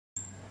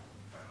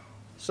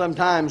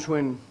Sometimes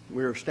when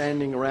we're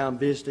standing around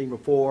visiting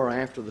before or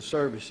after the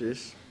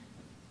services,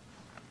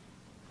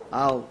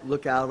 I'll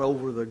look out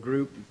over the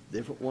group,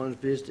 different ones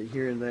visiting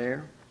here and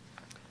there,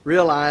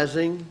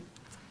 realizing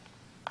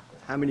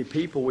how many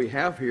people we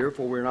have here,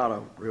 for we're not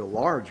a real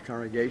large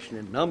congregation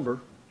in number.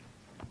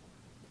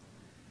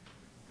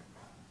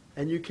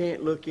 And you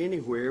can't look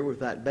anywhere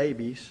without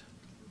babies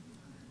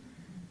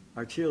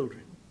or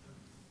children.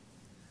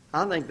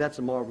 I think that's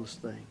a marvelous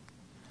thing.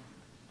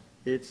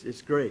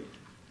 It's great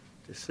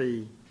to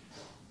see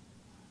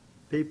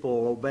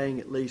people obeying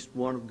at least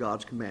one of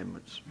God's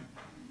commandments,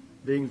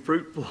 being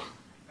fruitful,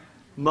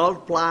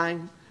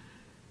 multiplying,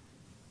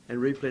 and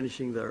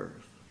replenishing the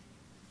earth.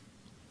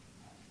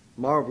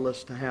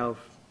 Marvelous to have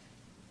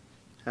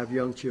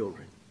young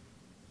children.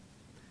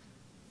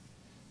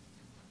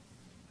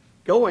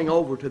 Going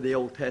over to the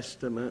Old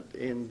Testament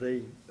in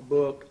the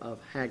book of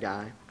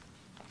Haggai,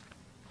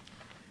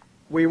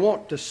 we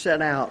want to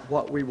set out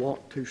what we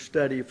want to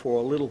study for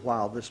a little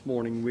while this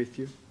morning with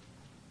you.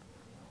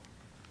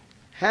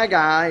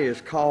 Haggai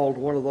is called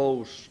one of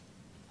those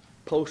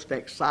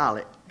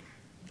post-exilic,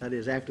 that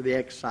is, after the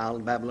exile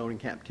in Babylonian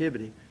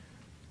captivity,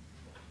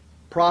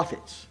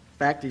 prophets. In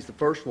fact, he's the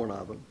first one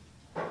of them.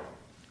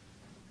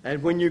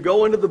 And when you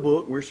go into the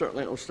book, we're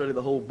certainly not going to study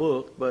the whole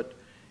book, but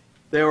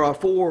there are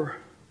 4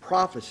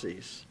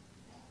 prophecies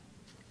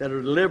that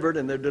are delivered,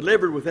 and they're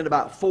delivered within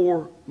about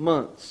 4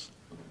 months.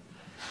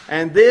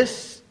 And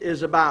this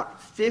is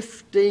about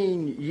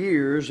 15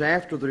 years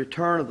after the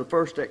return of the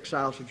first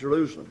exiles to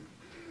Jerusalem.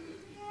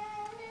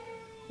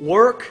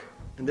 Work,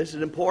 and this is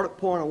an important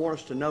point I want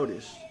us to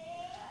notice,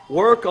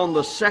 work on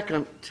the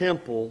second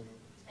temple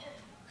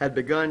had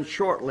begun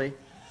shortly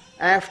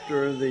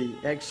after the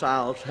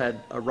exiles had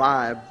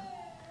arrived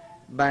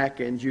back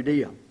in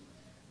Judea.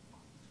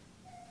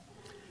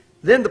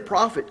 Then the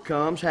prophet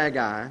comes,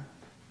 Haggai,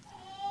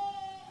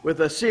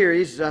 with a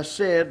series, as I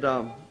said,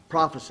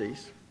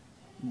 prophecies,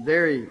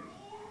 very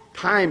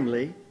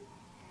timely,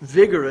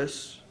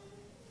 vigorous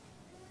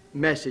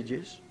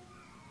messages.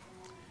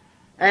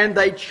 And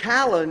they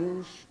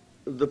challenge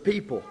the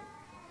people.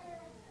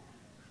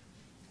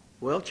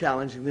 Well,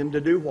 challenging them to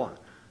do what?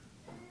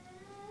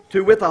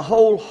 To, with a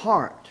whole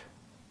heart,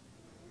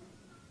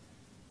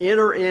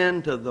 enter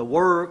into the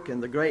work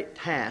and the great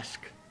task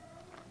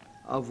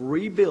of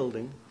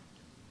rebuilding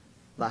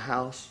the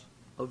house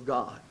of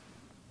God.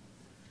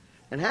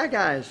 And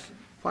Haggai is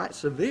quite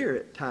severe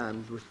at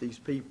times with these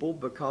people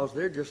because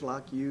they're just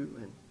like you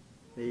and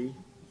me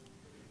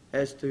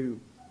as to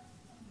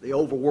the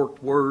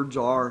overworked words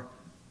or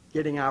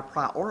getting our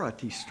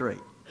priorities straight.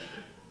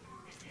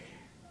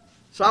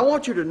 So I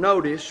want you to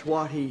notice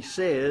what he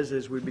says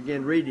as we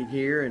begin reading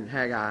here in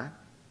Haggai.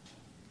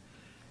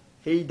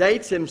 He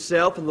dates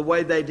himself in the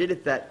way they did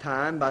at that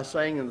time by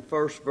saying in the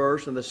first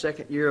verse, in the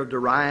 2nd year of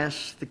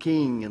Darius the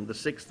king, in the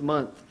 6th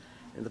month,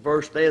 in the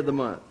first day of the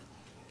month,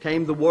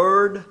 came the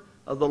word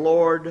of the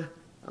Lord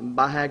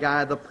by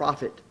Haggai the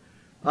prophet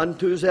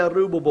unto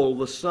Zerubbabel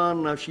the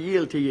son of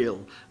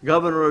Shealtiel,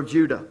 governor of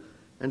Judah,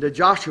 and to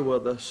Joshua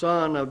the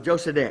son of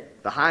Josedech,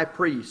 the high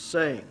priest,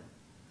 saying,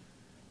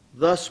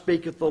 Thus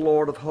speaketh the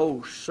Lord of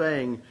hosts,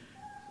 saying,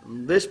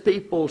 This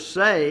people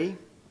say,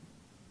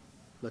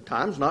 the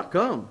time's not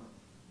come.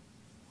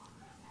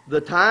 The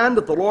time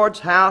that the Lord's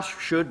house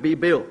should be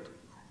built.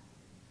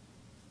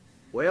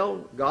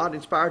 Well, God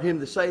inspired him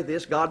to say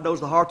this. God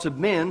knows the hearts of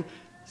men,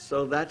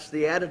 so that's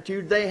the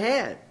attitude they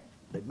had.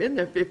 They'd been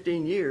there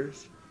 15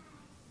 years,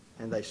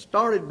 and they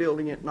started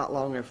building it not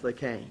long after they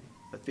came.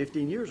 But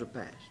 15 years have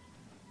passed.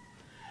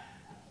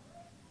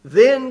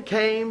 Then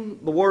came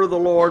the word of the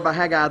Lord by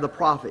Haggai the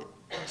prophet,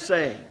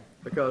 saying,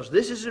 because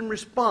this is in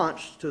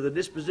response to the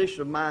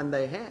disposition of mind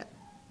they had.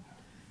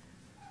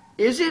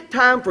 Is it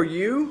time for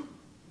you,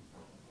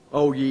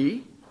 O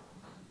ye,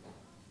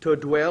 to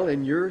dwell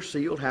in your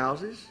sealed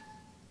houses,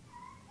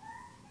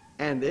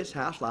 and this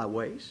house lie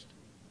waste?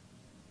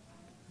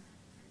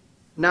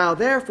 Now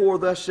therefore,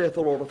 thus saith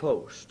the Lord of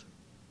hosts.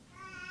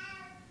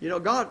 You know,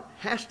 God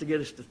has to get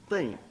us to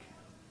think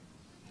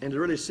and to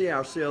really see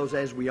ourselves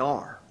as we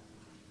are.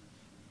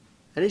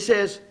 And he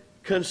says,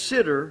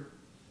 consider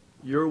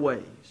your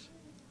ways.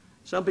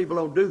 Some people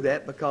don't do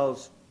that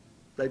because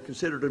they've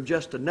considered them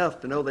just enough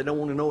to know they don't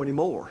want to know any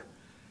more.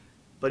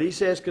 But he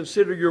says,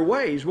 consider your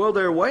ways. Well,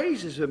 their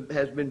ways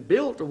has been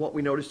built on what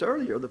we noticed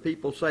earlier. The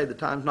people say the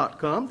time's not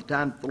come, the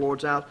time that the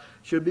Lord's house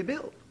should be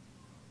built.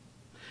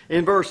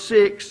 In verse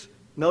 6,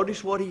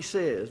 notice what he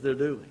says they're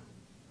doing.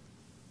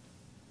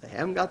 They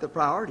haven't got the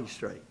priorities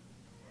straight.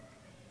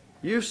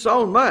 You've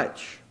sown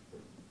much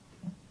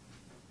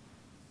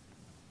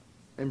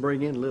and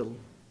bring in little.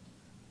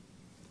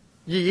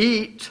 Ye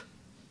eat,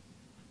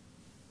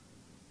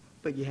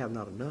 but ye have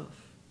not enough.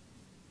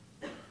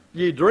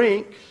 Ye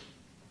drink,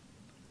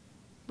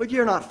 but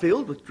you're not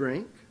filled with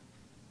drink.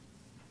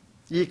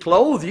 Ye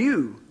clothe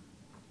you,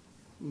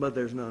 but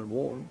there's none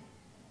warm.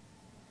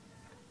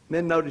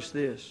 Then notice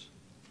this.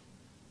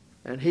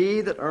 And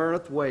he that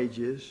earneth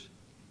wages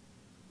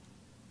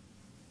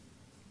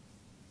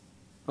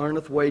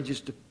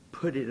to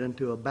put it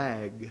into a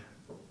bag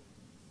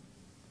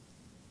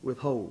with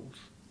holes.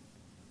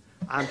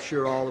 I'm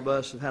sure all of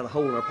us have had a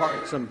hole in our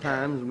pocket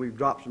sometimes and we've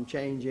dropped some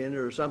change in it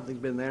or something's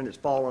been there and it's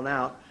fallen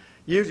out.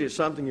 Usually it's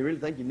something you really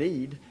think you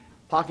need.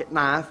 Pocket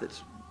knife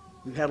that's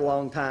you've had a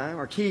long time,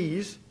 or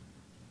keys.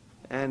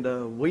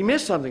 And we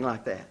missed something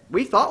like that.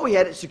 We thought we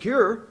had it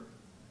secure.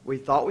 We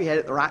thought we had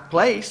it in the right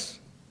place.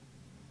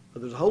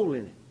 But there's a hole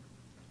in it.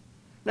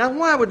 Now,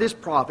 why would this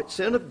prophet,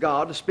 sent of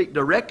God, to speak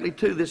directly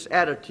to this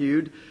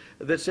attitude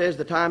that says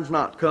the time's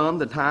not come,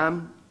 the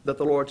time that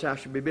the Lord's house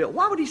should be built?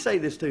 Why would he say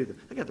this to them?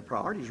 They got the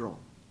priorities wrong.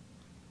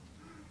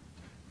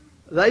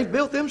 They've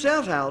built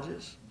themselves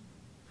houses.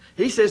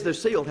 He says they're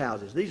sealed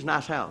houses. These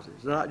nice houses.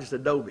 They're not just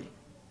adobe.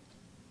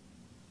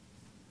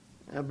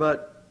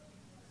 But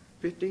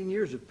 15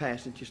 years have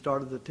passed since you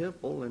started the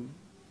temple, and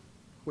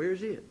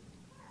where's it?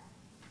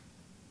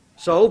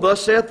 So,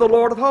 thus saith the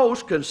Lord of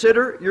hosts,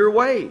 consider your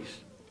ways.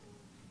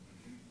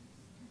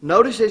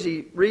 Notice as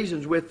he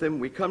reasons with them,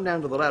 we come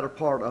down to the latter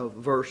part of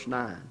verse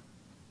 9.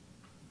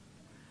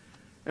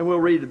 And we'll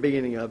read the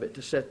beginning of it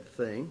to set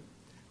the thing.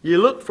 You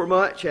looked for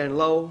much, and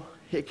lo,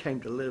 it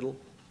came to little.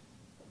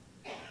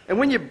 And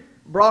when you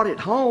brought it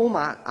home,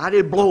 I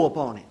did blow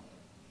upon it.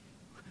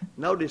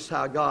 Notice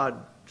how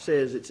God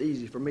says it's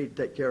easy for me to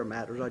take care of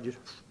matters. I just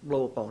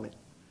blow upon it.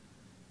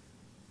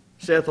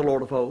 Saith the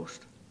Lord of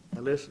hosts.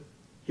 Now listen,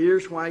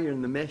 here's why you're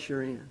in the mess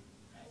you're in.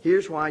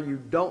 Here's why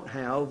you don't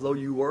have, though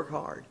you work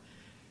hard.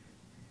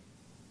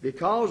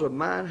 Because of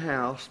mine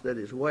house that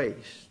is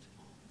waste,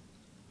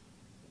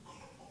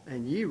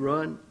 and ye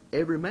run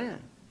every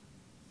man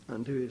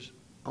unto his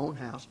own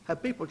house.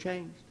 Have people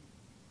changed?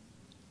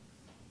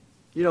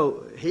 You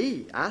know,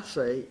 he, I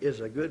say,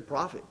 is a good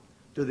prophet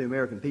to the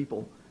American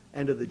people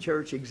and to the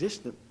church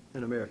existent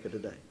in America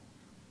today.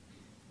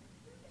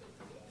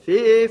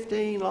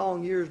 15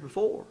 long years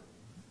before.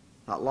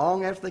 Not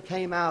long after they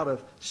came out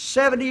of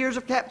 70 years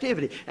of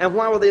captivity. And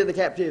why were they in the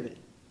captivity?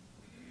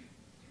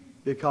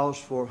 Because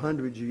for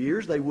hundreds of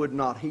years they would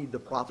not heed the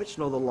prophets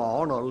nor the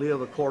law nor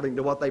live according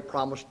to what they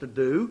promised to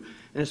do,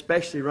 and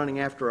especially running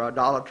after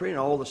idolatry and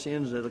all the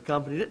sins that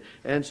accompanied it.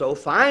 And so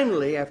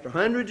finally, after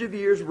hundreds of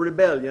years of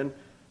rebellion,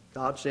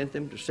 God sent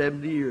them to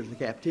 70 years of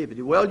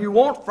captivity. Well, you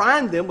won't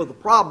find them with the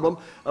problem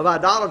of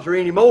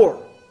idolatry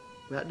anymore.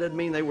 That doesn't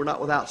mean they were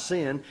not without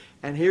sin.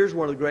 And here's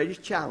one of the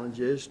greatest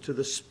challenges to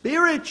the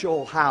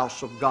spiritual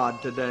house of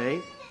God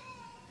today,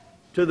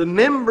 to the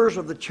members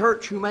of the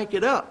church who make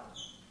it up.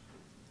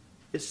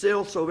 It's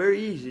still so very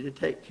easy to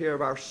take care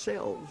of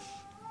ourselves,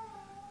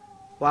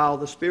 while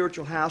the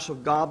spiritual house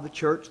of God, the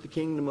church, the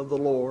kingdom of the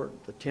Lord,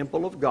 the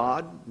temple of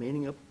God,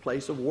 meaning a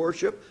place of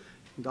worship,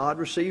 God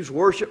receives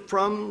worship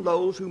from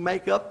those who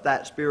make up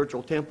that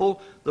spiritual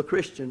temple, the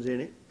Christians in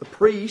it, the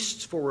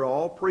priests, for we're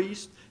all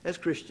priests as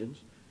Christians.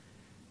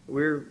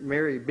 We're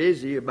very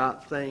busy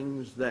about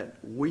things that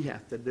we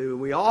have to do.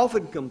 We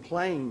often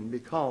complain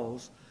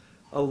because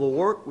of the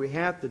work we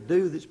have to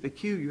do that's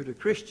peculiar to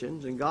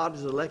Christians, and God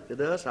has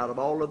elected us out of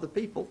all other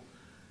people,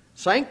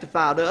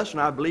 sanctified us in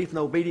our belief and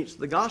obedience to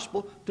the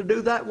gospel to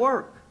do that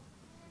work.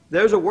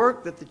 There's a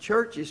work that the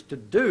church is to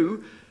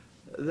do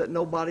that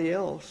nobody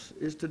else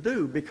is to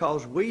do,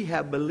 because we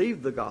have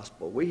believed the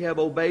gospel. We have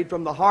obeyed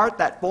from the heart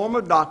that form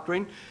of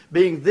doctrine,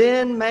 being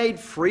then made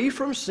free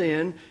from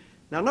sin.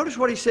 Now notice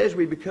what he says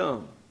we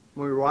become.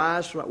 When we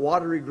rise from that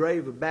watery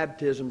grave of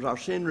baptisms, our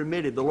sin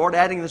remitted, the Lord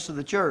adding this to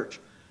the church.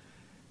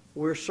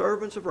 We're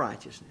servants of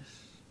righteousness.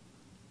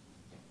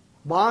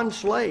 Bond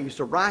slaves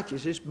to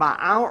righteousness by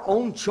our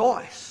own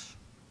choice.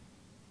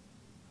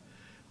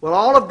 Well,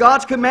 all of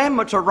God's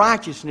commandments are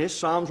righteousness,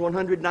 Psalms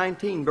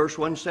 119, verse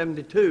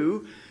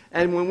 172.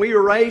 And when we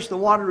were raised in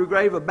the watery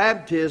grave of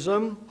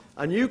baptism,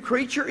 a new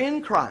creature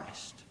in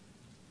Christ.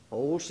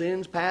 Old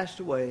sins passed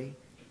away.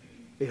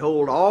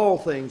 Behold, all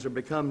things are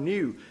become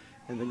new.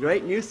 And the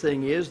great new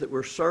thing is that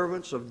we're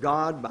servants of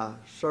God by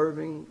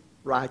serving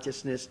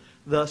righteousness,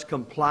 thus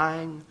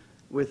complying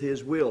with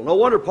His will. No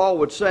wonder Paul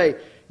would say,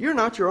 you're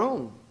not your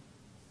own.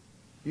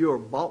 You are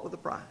bought with a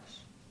price.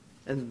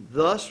 And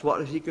thus, what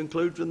does he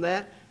conclude from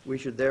that? We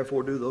should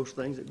therefore do those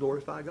things that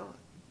glorify God.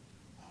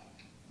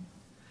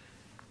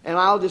 And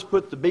I'll just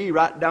put the B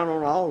right down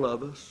on all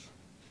of us.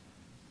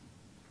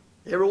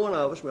 Every one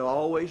of us will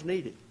always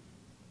need it.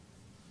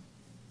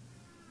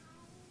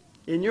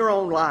 In your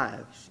own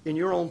lives, in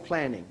your own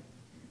planning,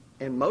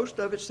 and most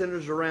of it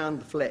centers around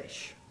the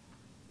flesh.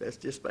 Let's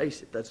just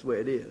face it, that's the way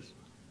it is.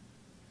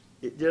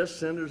 It just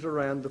centers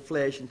around the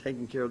flesh and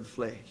taking care of the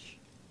flesh.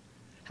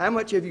 How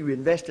much have you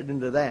invested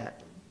into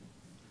that?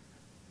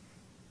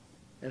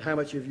 And how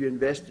much have you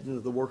invested into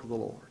the work of the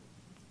Lord?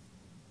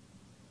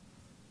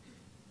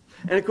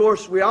 And of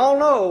course, we all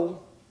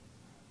know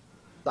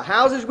the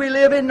houses we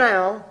live in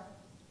now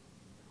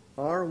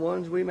are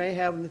ones we may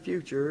have in the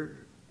future.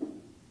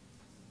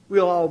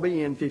 We'll all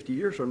be in 50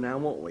 years from now,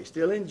 won't we?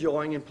 Still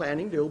enjoying and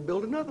planning to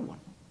build another one.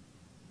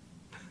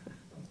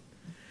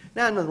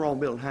 Now, nothing wrong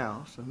with building a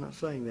house. I'm not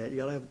saying that. You've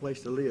got to have a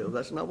place to live.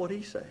 That's not what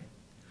he's saying.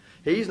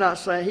 He's not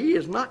saying, he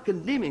is not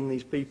condemning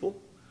these people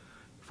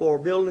for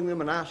building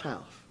them a nice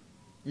house.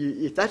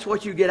 If that's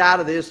what you get out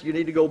of this, you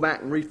need to go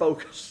back and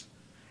refocus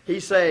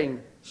He's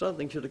saying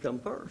something should have come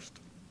first.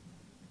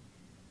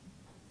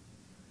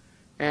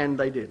 And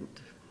they didn't.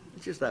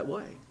 It's just that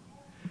way.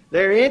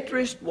 Their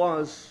interest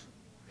was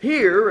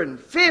here, and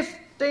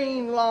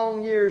 15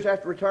 long years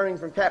after returning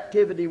from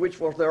captivity, which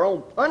was their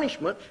own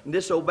punishment in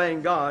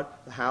disobeying God,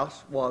 the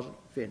house wasn't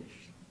finished.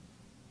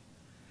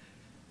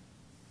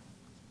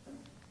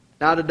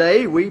 Now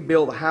today, we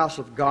build the house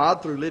of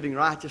God through living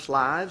righteous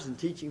lives and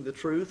teaching the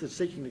truth and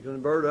seeking to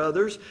convert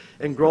others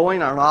and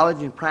growing our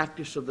knowledge and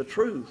practice of the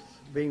truth,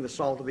 being the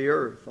salt of the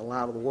earth, the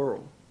light of the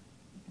world.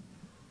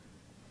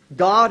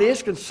 God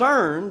is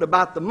concerned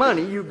about the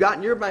money you've got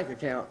in your bank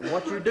account and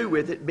what you do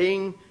with it,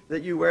 being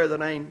that you wear the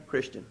name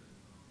Christian.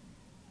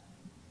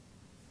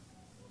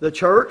 The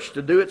church,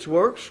 to do its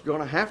works, is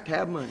going to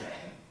have money.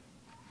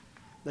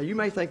 Now, you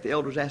may think the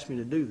elders asked me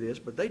to do this,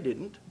 but they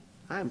didn't.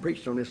 I haven't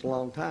preached on this a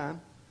long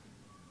time.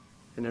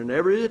 And there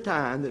never is a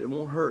time that it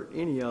won't hurt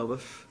any of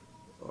us,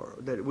 or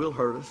that it will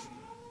hurt us,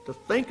 to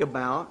think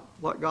about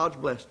what God's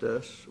blessed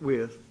us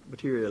with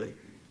materially,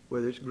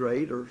 whether it's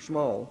great or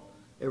small.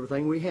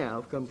 Everything we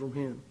have comes from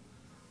Him,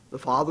 the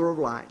Father of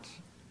lights,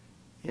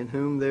 in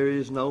whom there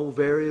is no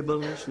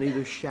variableness,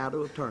 neither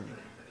shadow of turning.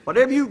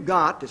 Whatever you've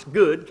got that's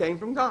good came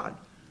from God.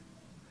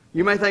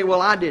 You may think,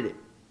 well, I did it.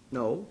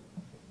 No.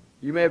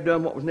 You may have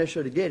done what was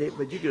necessary to get it,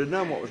 but you could have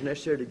done what was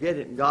necessary to get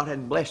it, and God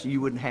hadn't blessed you, you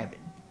wouldn't have it.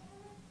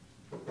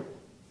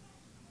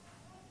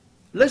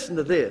 Listen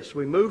to this.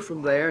 We move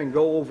from there and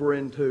go over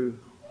into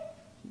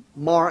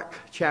Mark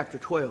chapter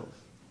 12.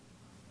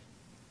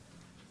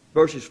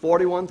 Verses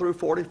 41 through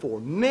 44.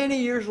 Many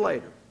years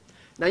later.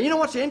 Now, you know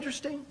what's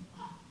interesting?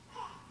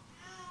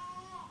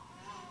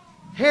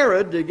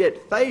 Herod, to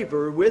get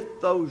favor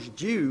with those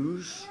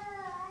Jews,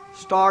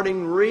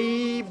 starting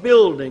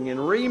rebuilding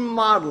and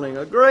remodeling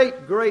a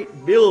great,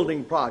 great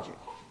building project.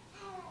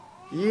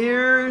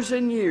 Years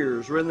and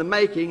years were in the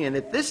making, and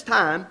at this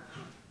time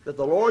that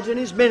the Lord's in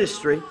His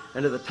ministry,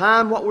 and at the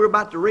time what we're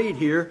about to read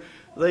here,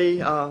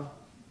 the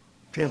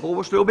temple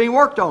was still being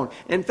worked on.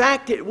 In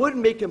fact, it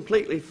wouldn't be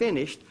completely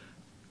finished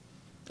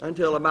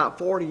until about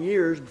 40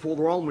 years before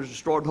the Romans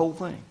destroyed the whole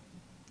thing.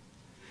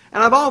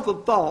 And I've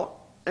often thought,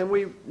 and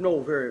we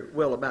know very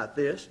well about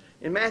this,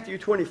 in Matthew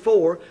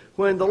 24,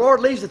 when the Lord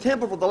leaves the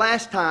temple for the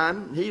last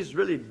time, He's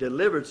really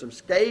delivered some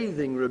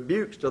scathing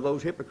rebukes to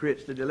those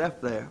hypocrites that He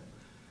left there.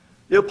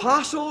 The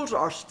apostles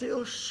are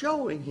still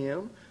showing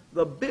Him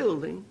the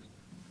building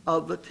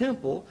of the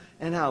temple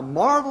and how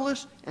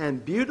marvelous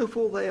and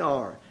beautiful they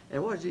are.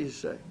 And what does Jesus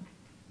say?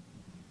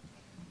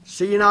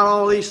 See ye not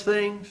all these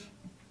things?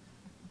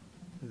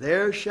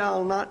 There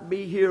shall not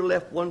be here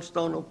left one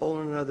stone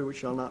upon another which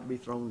shall not be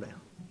thrown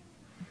down.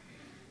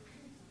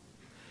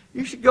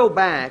 You should go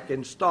back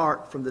and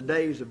start from the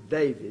days of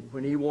David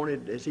when he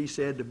wanted, as he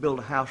said, to build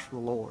a house for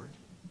the Lord.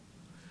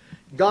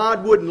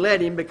 God wouldn't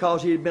let him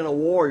because he had been a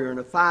warrior and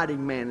a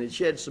fighting man and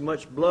shed so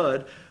much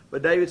blood.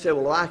 But David said,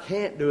 well, I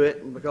can't do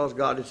it. And because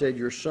God had said,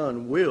 your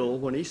son will,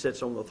 when he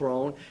sits on the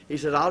throne, he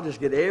said, I'll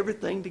just get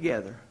everything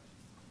together.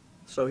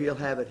 So he'll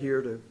have it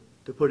here to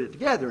put it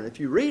together. And if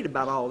you read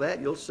about all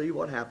that, you'll see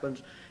what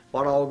happens,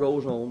 what all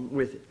goes on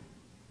with it.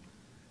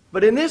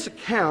 But in this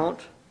account,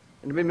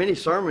 and there have been many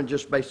sermons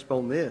just based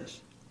upon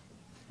this,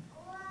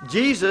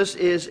 Jesus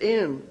is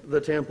in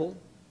the temple.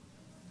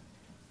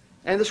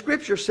 And the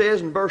Scripture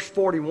says in verse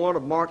 41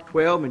 of Mark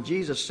 12, and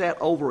Jesus sat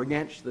over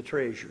against the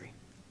treasury.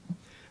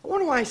 I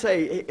wonder why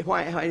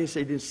he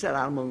didn't sit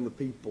out among the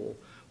people.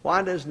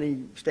 Why doesn't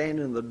he stand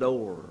in the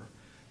door?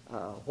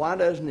 Why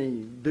doesn't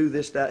he do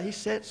this, that? He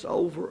sits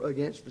over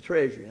against the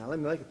treasury. Now let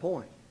me make a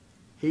point.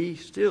 He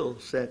still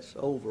sits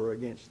over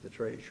against the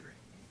treasury.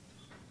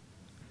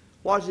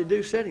 What does he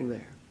do sitting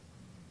there?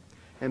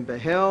 And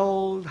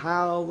beheld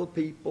how the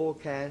people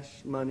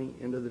cast money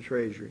into the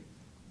treasury.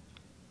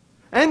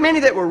 And many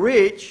that were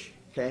rich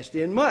cast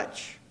in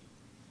much.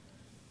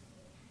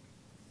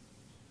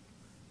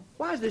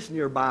 Why is this in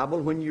your Bible?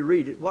 When you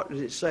read it, what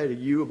does it say to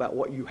you about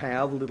what you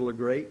have, little or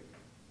great?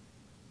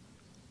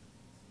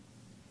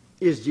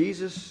 Is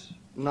Jesus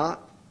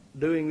not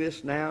doing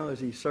this now as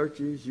He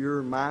searches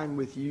your mind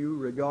with you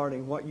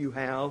regarding what you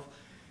have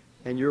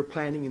and you're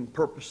planning and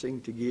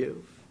purposing to give?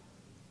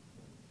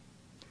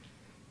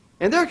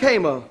 And there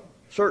came a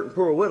certain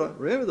poor widow.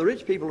 Remember, the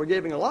rich people are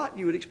giving a lot.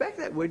 You would expect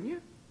that, wouldn't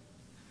you?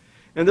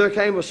 And there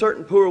came a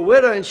certain poor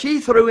widow, and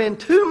she threw in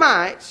 2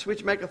 mites,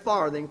 which make a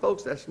farthing.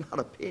 Folks, that's not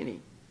a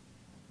penny.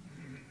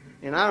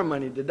 In our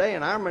money today,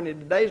 and our money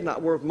today is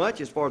not worth much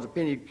as far as a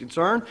penny is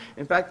concerned.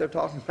 In fact, they're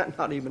talking about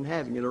not even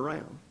having it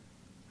around.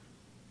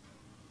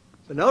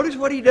 But notice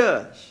what he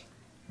does.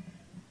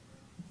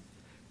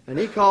 And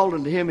he called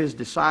unto him his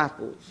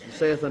disciples, and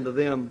saith unto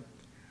them,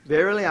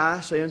 Verily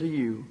I say unto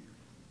you,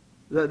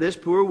 that this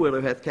poor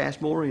widow hath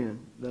cast more in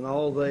than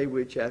all they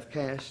which have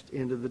cast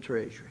into the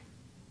treasury.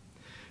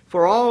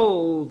 For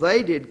all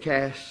they did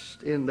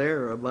cast in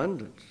their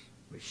abundance,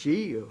 but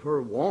she of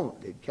her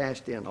want did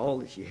cast in all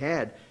that she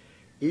had,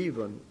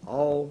 even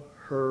all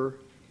her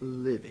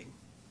living.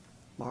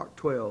 Mark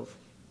 12,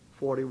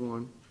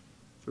 41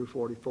 through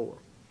 44.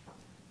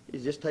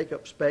 Does it just take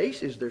up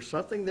space? Is there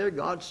something there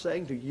God's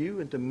saying to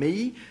you and to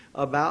me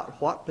about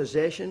what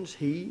possessions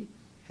He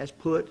has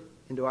put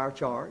into our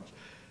charge?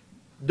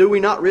 Do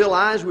we not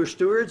realize we're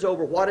stewards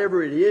over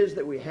whatever it is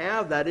that we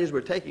have? That is,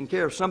 we're taking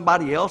care of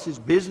somebody else's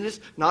business,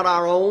 not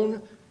our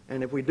own.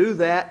 And if we do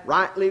that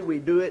rightly, we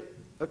do it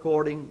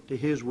according to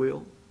His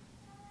will.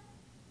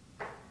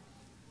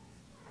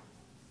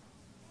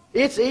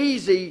 It's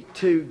easy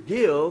to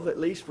give, at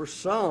least for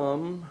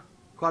some,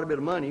 quite a bit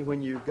of money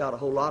when you've got a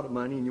whole lot of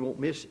money and you won't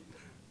miss it.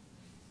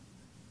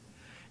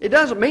 It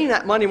doesn't mean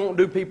that money won't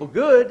do people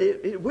good.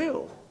 It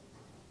will.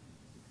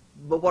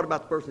 But what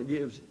about the person that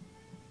gives it?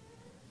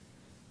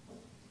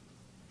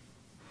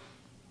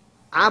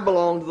 I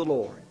belong to the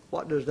Lord.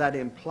 What does that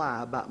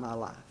imply about my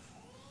life?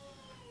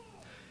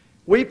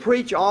 We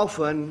preach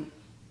often,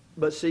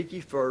 but seek ye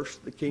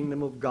first the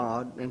kingdom of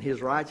God and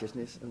His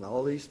righteousness, and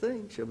all these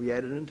things shall be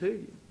added unto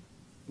you.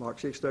 Mark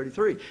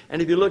 6:33.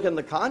 And if you look in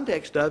the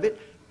context of it,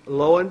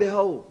 lo and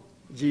behold,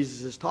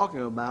 Jesus is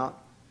talking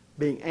about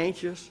being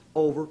anxious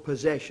over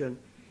possession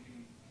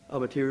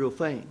of material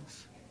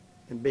things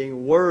and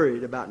being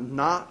worried about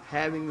not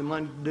having the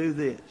money to do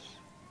this.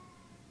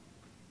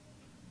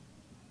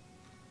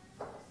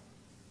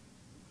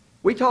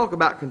 We talk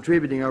about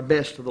contributing our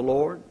best to the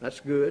Lord. That's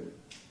good.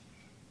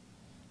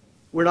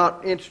 We're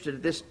not interested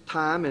at this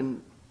time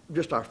in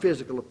just our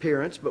physical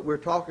appearance, but we're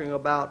talking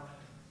about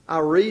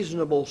our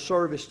reasonable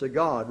service to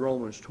God,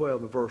 Romans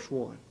 12 and verse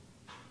 1.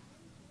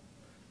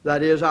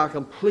 That is our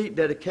complete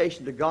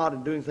dedication to God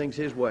and doing things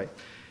His way.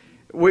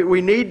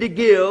 We need to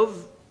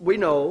give, we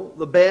know,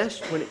 the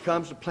best when it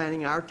comes to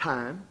planning our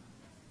time.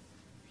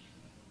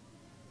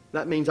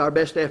 That means our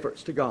best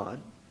efforts to God.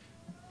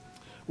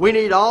 We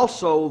need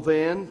also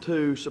then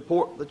to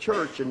support the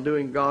church in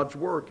doing God's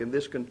work in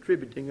this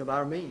contributing of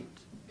our means.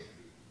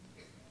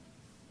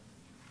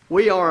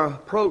 We are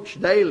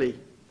approached daily,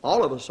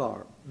 all of us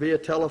are, via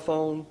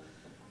telephone,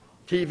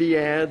 TV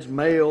ads,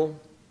 mail,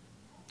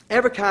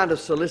 every kind of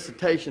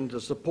solicitation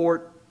to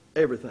support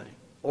everything.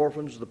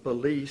 Orphans, the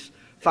police,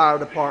 fire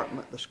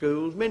department, the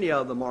schools, many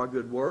of them are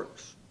good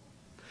works.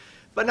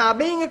 But now,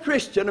 being a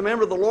Christian, a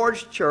member of the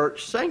Lord's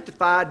church,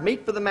 sanctified,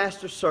 meet for the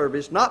Master's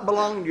service, not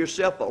belonging to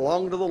yourself but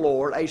belonging to the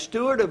Lord, a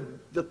steward of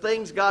the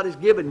things God has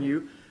given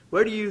you,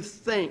 where do you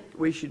think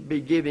we should be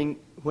giving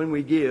when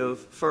we give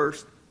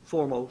first,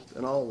 foremost,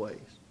 and always?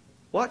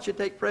 What should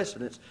take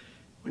precedence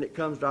when it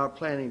comes to our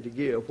planning to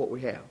give what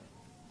we have?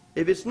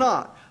 If it's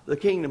not the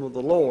kingdom of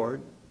the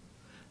Lord,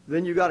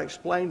 then you've got to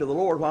explain to the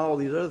Lord why all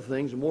these other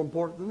things are more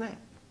important than that.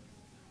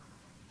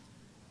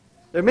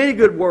 There are many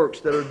good works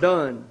that are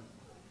done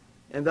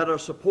and that are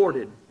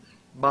supported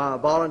by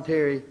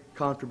voluntary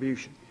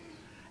contribution.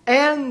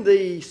 And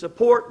the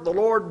support the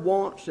Lord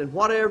wants in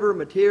whatever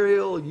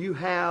material you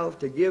have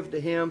to give to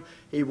Him,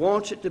 He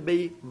wants it to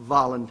be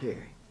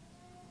voluntary.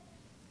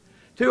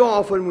 Too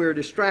often we're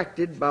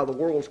distracted by the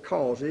world's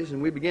causes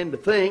and we begin to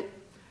think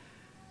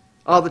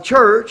of the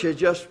church as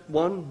just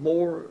one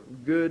more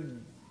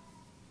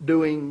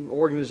good-doing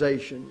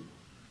organization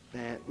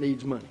that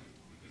needs money.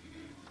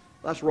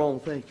 That's wrong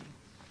thinking.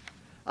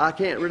 I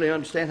can't really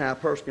understand how a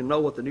person can know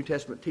what the New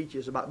Testament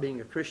teaches about being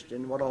a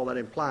Christian, what all that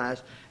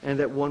implies, and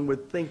that one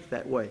would think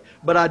that way.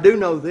 But I do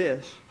know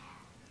this,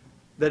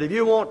 that if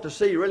you want to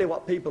see really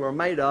what people are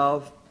made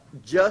of,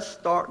 just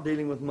start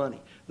dealing with money.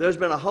 There's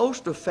been a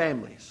host of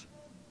families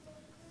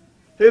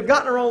who have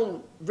gotten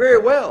along very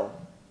well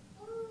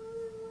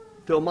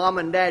till Mom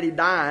and Daddy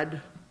died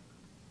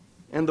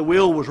and the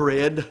will was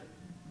read,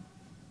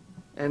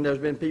 and there's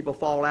been people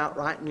fall out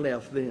right and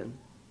left then.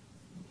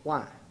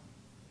 Why?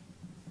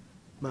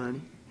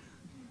 Money.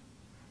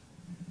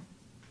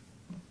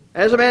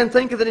 As a man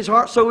thinketh in his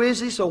heart, so is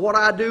he. So what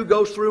I do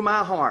goes through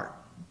my heart.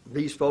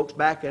 These folks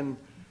back in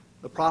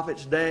the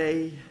prophet's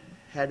day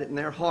had it in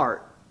their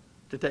heart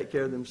to take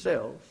care of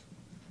themselves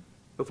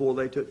before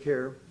they took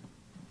care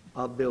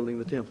of building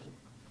the temple.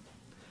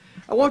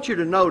 I want you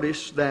to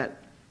notice that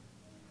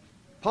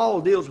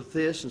Paul deals with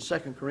this in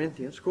 2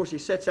 Corinthians. Of course, he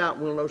sets out,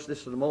 and we'll notice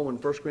this in a moment,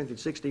 in 1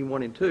 Corinthians 16,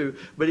 1 and 2.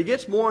 But he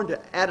gets more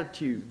into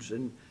attitudes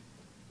and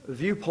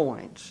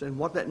viewpoints and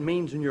what that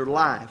means in your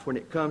life when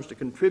it comes to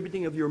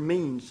contributing of your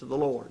means to the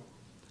Lord.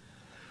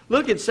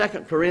 Look at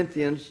 2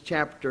 Corinthians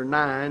chapter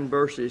 9,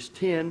 verses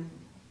 10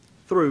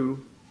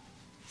 through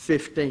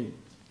 15.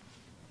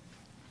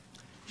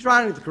 He's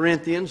writing to the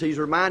Corinthians. He's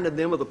reminded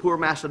them of the poor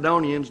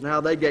Macedonians and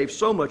how they gave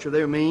so much of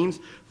their means,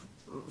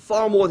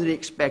 far more than he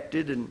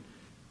expected, and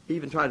he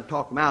even tried to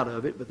talk them out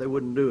of it, but they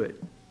wouldn't do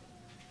it.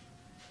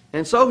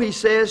 And so he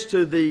says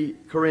to the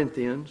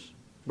Corinthians,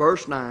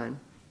 verse 9,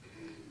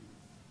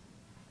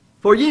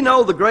 "For ye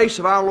know the grace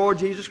of our Lord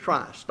Jesus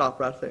Christ." Stop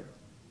right there.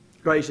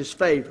 Grace is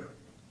favor.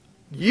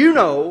 You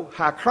know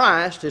how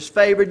Christ has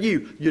favored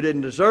you. You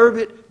didn't deserve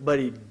it, but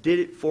He did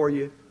it for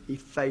you. He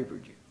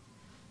favored you.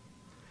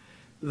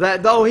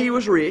 That though He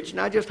was rich,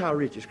 now just how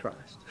rich is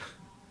Christ?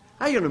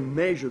 How are you going to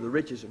measure the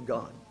riches of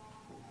God?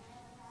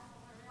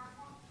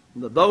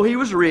 That though He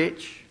was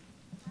rich,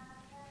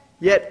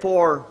 yet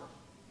for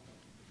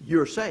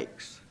your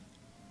sakes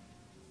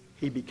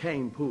He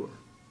became poor.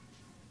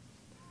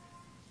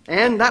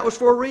 And that was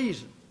for a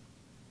reason,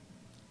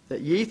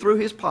 that ye through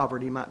his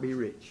poverty might be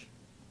rich.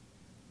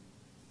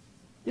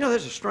 You know,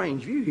 there's a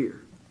strange view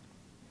here.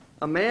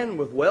 A man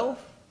with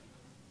wealth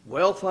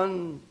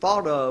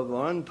unthought of,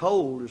 or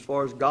untold as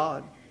far as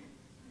God,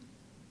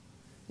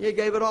 he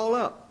gave it all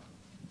up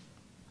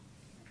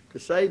to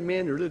save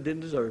men who really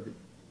didn't deserve it.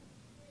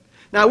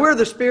 Now, we're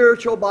the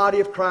spiritual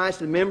body of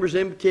Christ, and members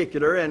in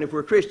particular, and if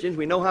we're Christians,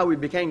 we know how we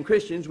became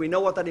Christians. We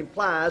know what that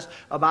implies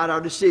about our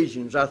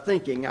decisions, our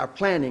thinking, our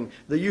planning,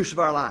 the use of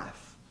our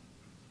life.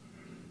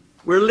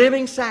 We're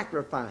living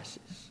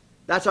sacrifices.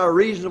 That's our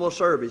reasonable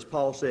service,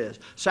 Paul says.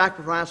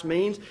 Sacrifice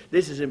means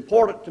this is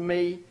important to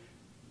me,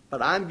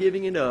 but I'm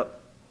giving it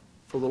up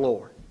for the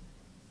Lord.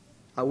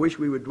 I wish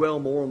we would dwell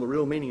more on the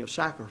real meaning of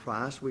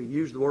sacrifice. We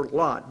use the word a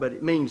lot, but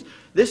it means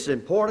this is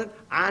important.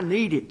 I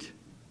need it.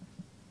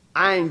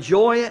 I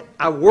enjoy it.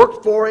 I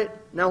worked for it.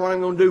 Now what I'm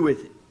going to do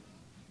with it?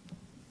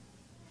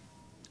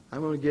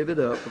 I'm going to give it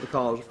up for the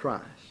cause of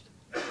Christ.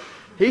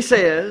 He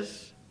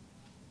says,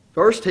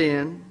 verse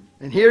 10,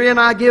 and herein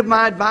I give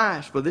my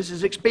advice, for this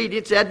is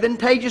expedient, it's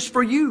advantageous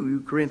for you,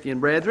 you Corinthian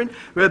brethren,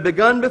 who have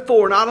begun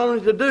before, not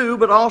only to do,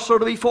 but also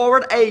to be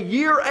forward a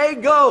year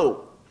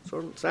ago. So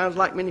it sounds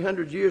like many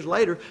hundreds of years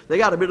later, they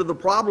got a bit of the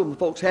problem the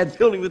folks had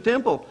building the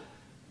temple.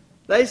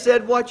 They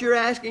said, what you're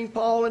asking,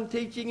 Paul, and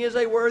teaching is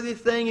a worthy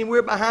thing, and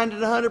we're behind it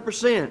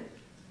 100%.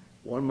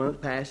 1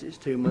 month passes,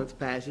 2 months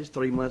passes,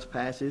 3 months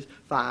passes,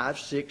 5,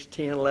 6,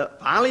 10, 11,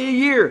 finally a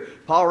year.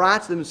 Paul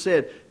writes them and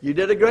said, you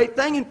did a great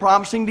thing in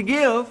promising to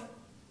give.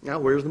 Now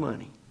where's the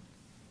money?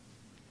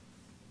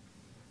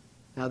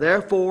 Now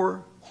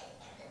therefore,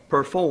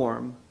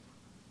 perform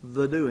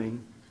the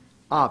doing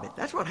of it.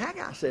 That's what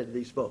Haggai said to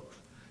these folks.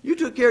 You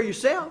took care of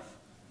yourself.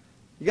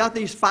 You got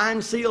these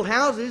fine sealed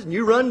houses, and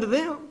you run to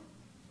them.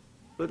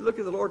 But look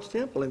at the Lord's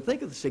temple and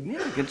think of the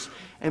significance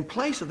and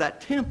place of that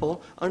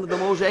temple under the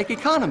Mosaic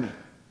economy.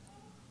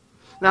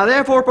 Now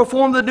therefore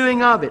perform the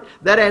doing of it,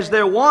 that as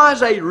there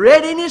was a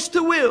readiness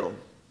to will,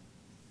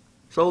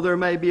 so there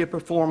may be a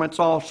performance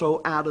also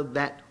out of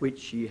that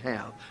which ye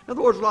have. In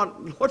other words,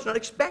 the Lord's not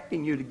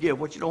expecting you to give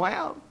what you don't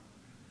have.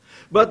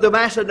 But the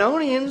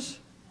Macedonians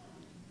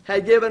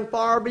had given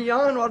far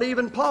beyond what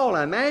even Paul,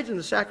 I imagine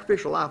the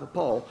sacrificial life of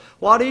Paul,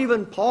 what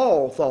even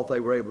Paul thought they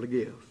were able to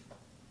give.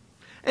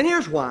 And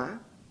here's why.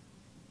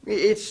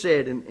 It's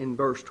said in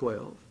verse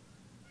 12,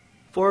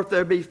 for if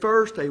there be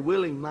first a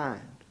willing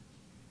mind,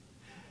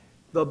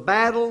 the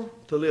battle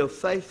to live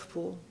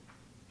faithful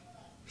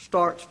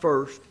starts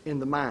first in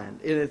the mind.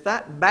 And if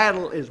that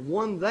battle is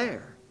won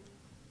there,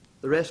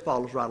 the rest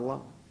follows right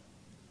along.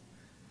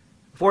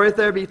 For if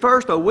there be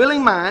first a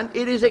willing mind,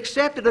 it is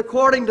accepted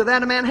according to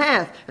that a man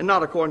hath, and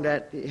not according to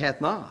that he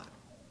hath not.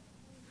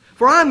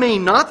 For I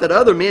mean not that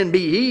other men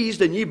be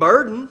eased and ye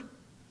burdened,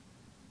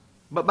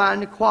 but by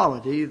an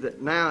equality,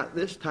 that now at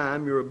this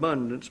time your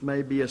abundance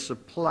may be a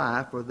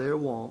supply for their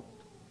want,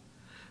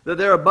 that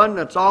their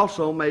abundance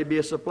also may be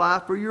a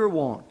supply for your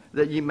want,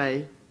 that ye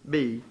may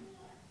be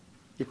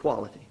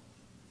equality.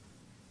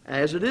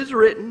 As it is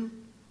written,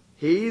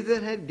 he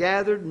that had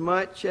gathered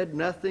much had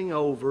nothing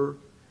over,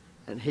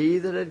 and he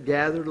that had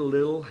gathered a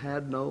little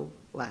had no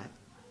lack.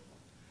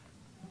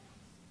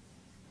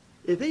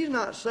 If he's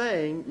not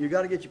saying you've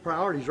got to get your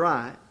priorities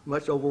right,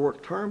 much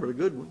overworked term, but a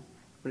good one,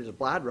 when it's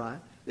applied right,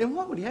 then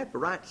what would he have the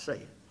right to say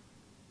it?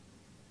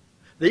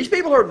 These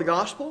people heard the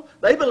gospel.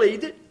 They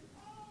believed it.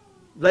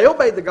 They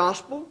obeyed the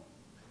gospel.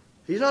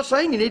 He's not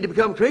saying you need to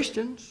become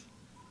Christians.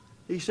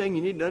 He's saying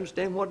you need to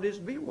understand what it is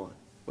to be one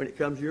when it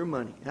comes to your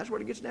money. That's what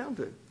it gets down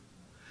to.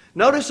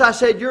 Notice I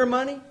said your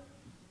money,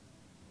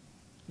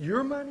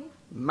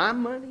 my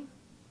money,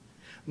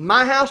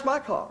 my house, my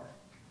car.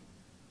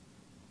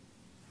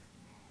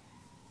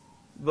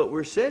 But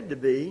we're said to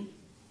be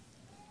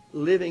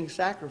living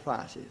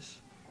sacrifices.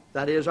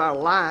 That is, our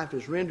life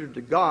is rendered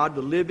to God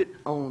to live it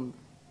on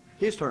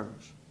His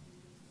terms.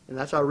 And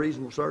that's our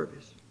reasonable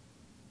service.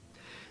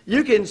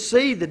 You can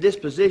see the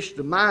disposition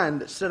of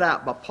mind that's set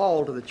out by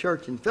Paul to the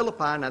church in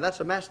Philippi. Now, that's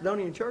a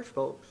Macedonian church,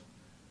 folks.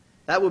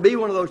 That would be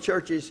one of those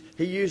churches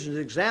he uses as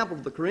an example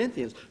of the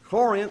Corinthians.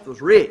 Corinth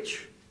was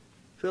rich.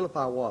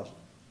 Philippi wasn't.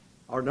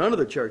 Or none of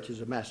the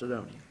churches of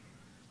Macedonia.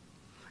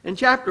 In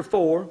chapter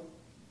 4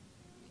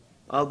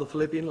 of the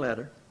Philippian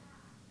letter,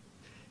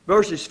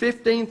 verses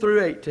 15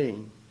 through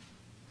 18,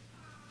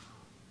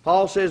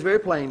 Paul says very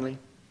plainly,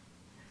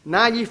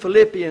 now ye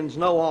Philippians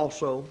know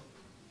also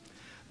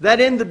that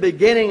in the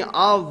beginning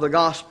of the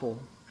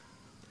gospel,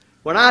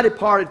 when I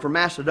departed from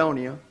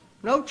Macedonia,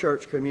 no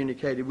church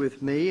communicated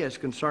with me as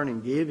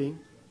concerning giving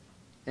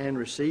and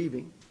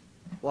receiving.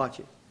 Watch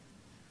it.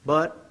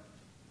 But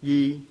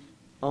ye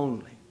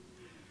only.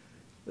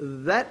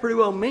 That pretty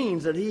well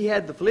means that he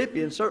had the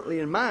Philippians certainly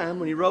in mind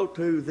when he wrote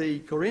to the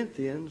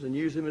Corinthians and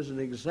used them as an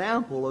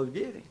example of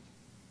giving.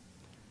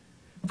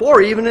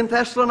 For even in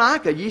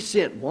Thessalonica ye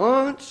sent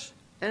once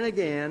and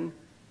again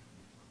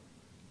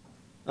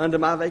unto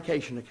my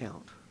vacation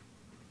account.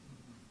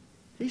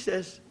 He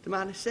says, to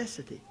my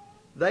necessity.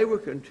 They were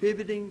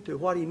contributing to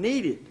what he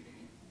needed.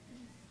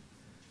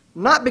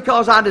 Not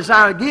because I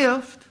desire a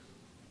gift,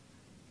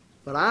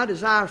 But I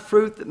desire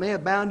fruit that may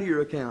abound to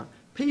your account.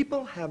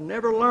 People have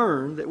never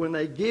learned that when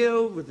they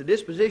give with the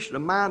disposition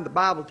of mind the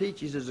Bible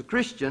teaches as a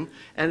Christian,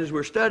 and as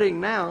we're studying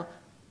now,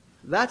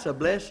 that's a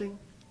blessing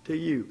to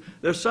you.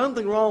 There's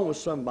something wrong with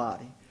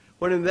somebody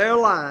when in their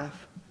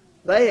life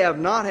they have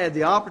not had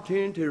the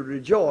opportunity to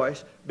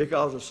rejoice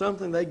because of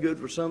something they did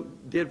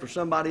for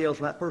somebody else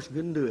and that person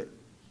couldn't do it.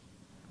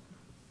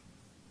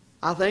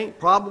 I think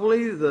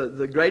probably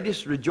the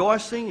greatest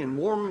rejoicing and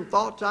warm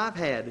thoughts I've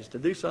had is to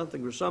do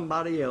something for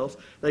somebody else.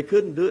 They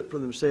couldn't do it for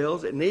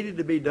themselves. It needed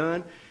to be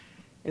done.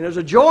 And there's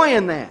a joy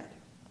in that.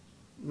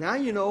 Now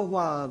you know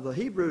why the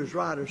Hebrews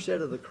writer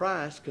said of the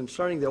Christ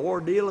concerning the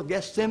ordeal of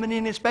Gethsemane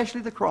and especially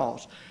the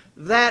cross,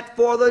 that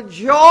for the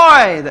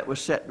joy that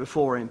was set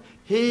before him,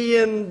 he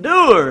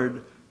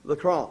endured the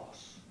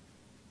cross.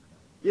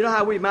 You know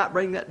how we might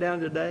bring that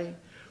down today?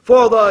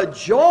 For the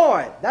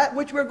joy, that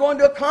which we're going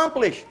to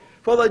accomplish,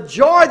 for the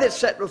joy that's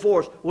set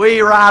before us,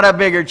 we write a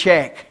bigger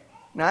check.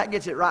 Now that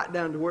gets it right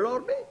down to where it ought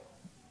to be.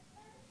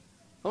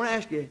 I want to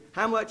ask you,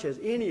 how much has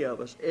any of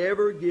us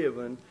ever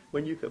given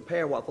when you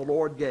compare what the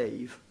Lord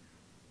gave?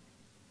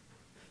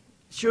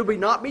 Should we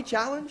not be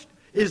challenged?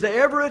 Is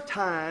there ever a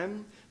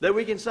time that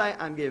we can say,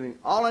 I'm giving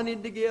all I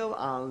need to give,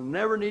 I'll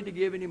never need to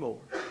give any more?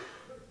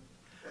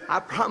 I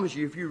promise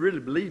you, if you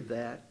really believe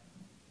that,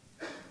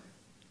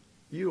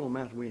 you don't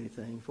amount to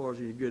anything as far as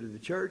any good of the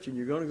church, and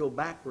you're going to go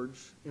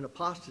backwards in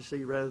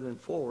apostasy rather than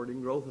forward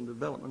in growth and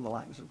development in the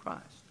likeness of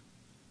Christ.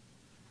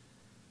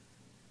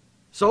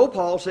 So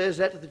Paul says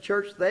that to the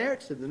church there.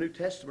 It's in the New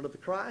Testament of the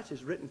Christ.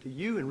 It's written to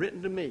you and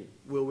written to me.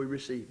 Will we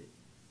receive it?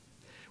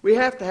 We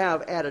have to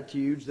have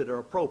attitudes that are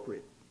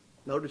appropriate.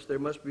 Notice there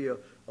must be a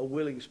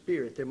willing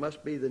spirit. There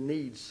must be the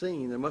need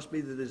seen. There must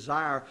be the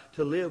desire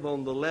to live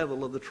on the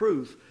level of the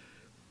truth.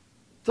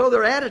 So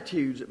there are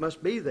attitudes that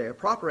must be there,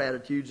 proper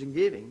attitudes in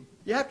giving.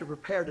 You have to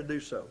prepare to do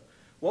so.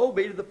 Woe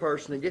be to the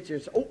person that gets here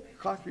and says, oh,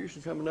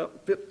 contribution coming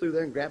up, flip through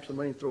there and grab some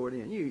money and throw it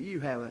in. You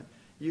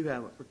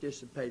haven't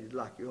participated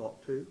like you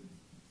ought to.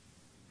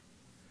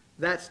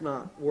 That's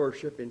not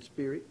worship in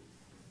spirit,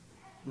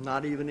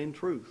 not even in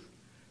truth.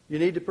 You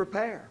need to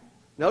prepare.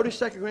 Notice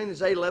 2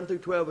 Corinthians 8, 11 through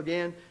 12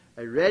 again,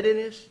 a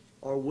readiness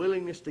or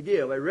willingness to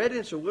give. A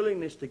readiness or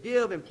willingness to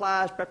give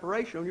implies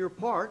preparation on your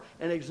part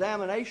and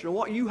examination of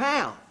what you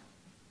have.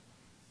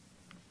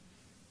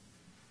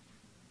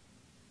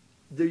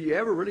 Do you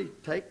ever really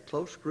take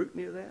close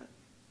scrutiny of that?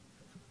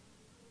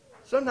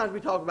 Sometimes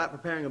we talk about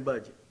preparing a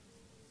budget.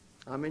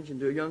 I mentioned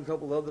to a young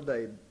couple the other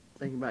day,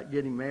 thinking about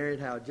getting married,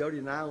 how Jody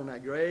and I, on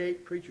that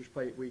great preacher's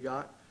plate we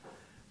got,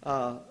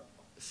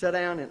 sat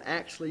down and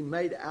actually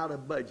made out a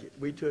budget.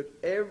 We took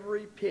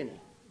every penny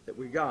that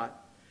we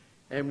got,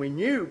 and we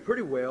knew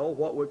pretty well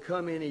what would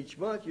come in each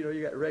month. You know,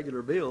 you got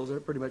regular bills. They're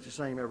pretty much the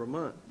same every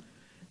month.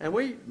 And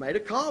we made a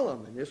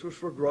column, and this was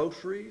for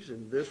groceries,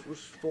 and this was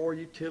for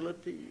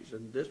utilities,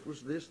 and this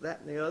was this, that,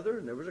 and the other,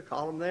 and there was a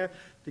column there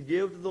to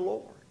give to the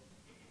Lord.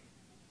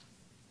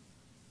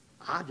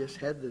 I just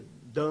had the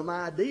dumb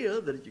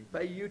idea that if you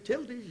pay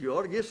utilities, you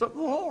ought to give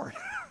something to the Lord.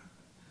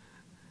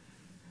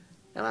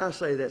 And I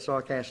say that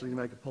sarcastically to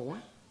make a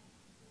point.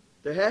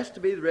 There has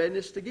to be the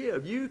readiness to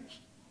give. You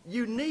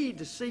need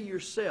to see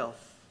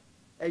yourself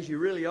as you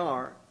really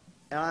are,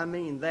 and I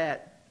mean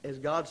that as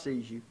God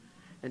sees you.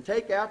 And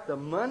take out the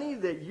money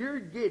that you're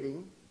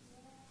getting,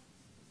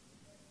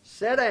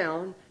 sit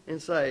down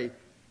and say,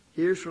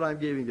 here's what I'm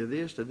giving to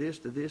this, to this,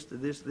 to this, to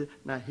this, to this.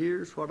 Now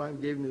here's what I'm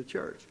giving to the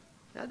church.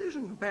 Now do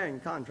some comparing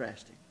and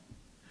contrasting.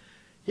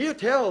 He'll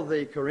tell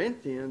the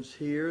Corinthians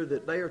here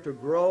that they are to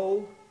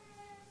grow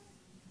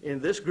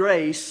in this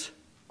grace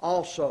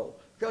also.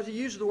 Because he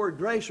uses the word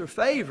grace or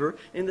favor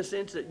in the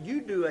sense that you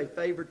do a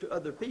favor to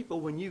other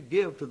people when you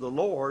give to the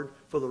Lord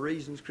for the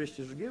reasons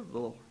Christians will give to the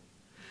Lord.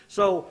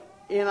 So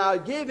in our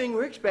giving,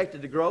 we're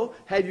expected to grow.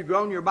 Have you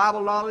grown in your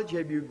Bible knowledge?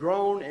 Have you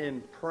grown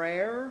in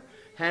prayer?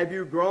 Have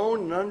you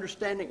grown in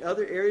understanding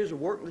other areas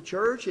of work in the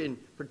church, in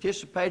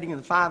participating in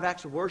the 5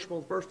 acts of worship on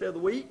the first day of the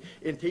week,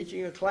 in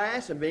teaching a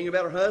class, and being a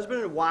better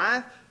husband and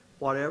wife,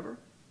 whatever?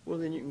 Well,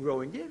 then you can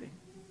grow in giving.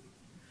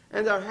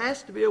 And there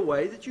has to be a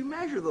way that you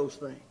measure those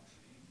things.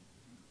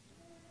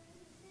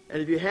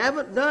 And if you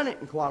haven't done it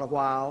in quite a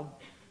while,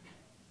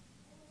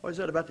 what is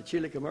that about the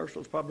chili commercial?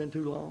 It's probably been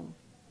too long.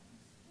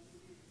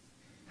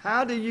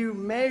 How do you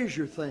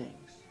measure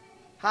things?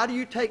 How do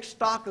you take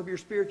stock of your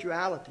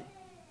spirituality?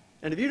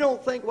 And if you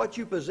don't think what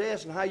you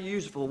possess and how you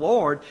use it for the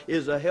Lord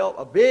is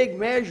a big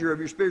measure of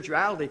your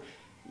spirituality,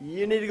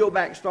 you need to go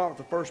back and start with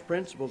the first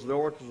principles of the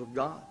oracles of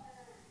God.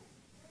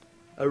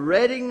 A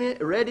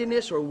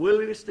readiness or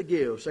willingness to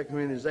give, 2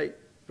 Corinthians 8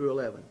 through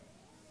 11.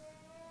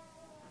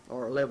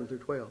 Or 11 through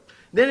 12.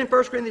 Then in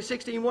 1 Corinthians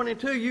 16, 1 and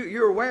 2,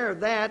 you're aware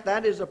of that.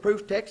 That is a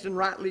proof text and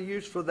rightly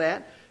used for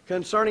that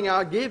concerning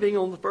our giving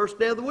on the first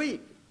day of the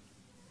week.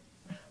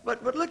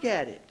 But look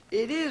at it.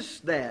 It is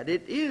that.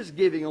 It is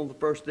giving on the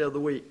first day of the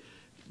week.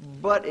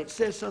 But it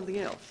says something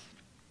else.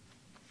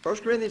 1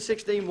 Corinthians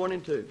 16, 1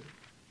 and 2.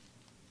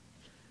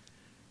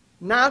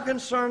 Now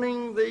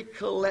concerning the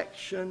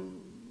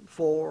collection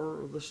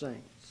for the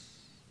saints.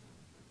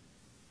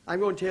 I'm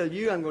going to tell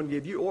you, I'm going to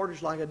give you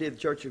orders like I did the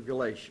church of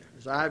Galatia.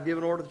 As I have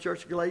given order to the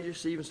church of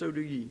Galatia, even so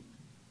do ye.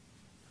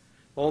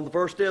 On the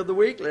first day of the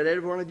week, let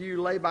every one of you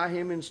lay by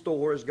him in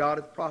store as God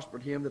hath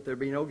prospered him, that there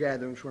be no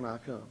gatherings when I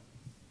come.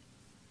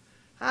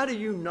 How do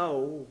you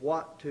know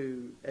what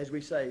to, as we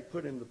say,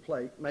 put in the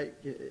plate,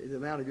 make the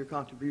amount of your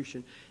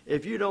contribution,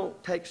 if you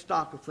don't take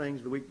stock of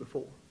things the week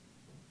before?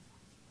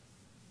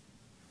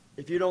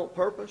 If you don't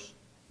purpose,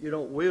 you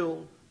don't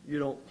will, you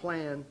don't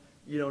plan,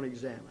 you don't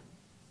examine.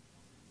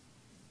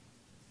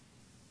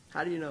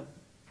 How do you know?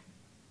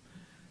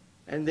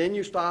 And then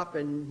you stop,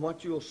 and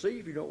what you'll see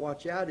if you don't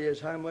watch out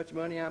is how much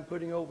money I'm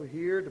putting over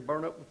here to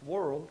burn up with the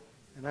world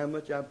and how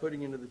much I'm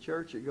putting into the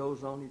church that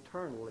goes on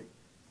eternally.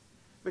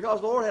 Because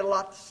the Lord had a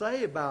lot to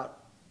say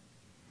about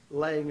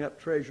laying up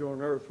treasure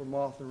on earth where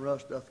moth and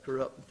rust doth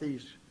corrupt and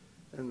thieves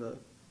and the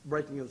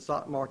breaking of the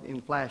stock market,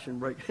 inflation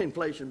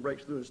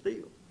breaks through and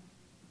steals.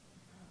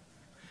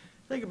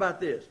 Think about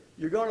this.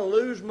 You're going to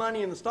lose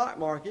money in the stock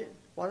market.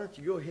 Why don't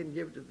you go ahead and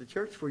give it to the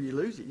church before you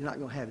lose it? You're not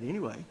going to have it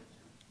anyway.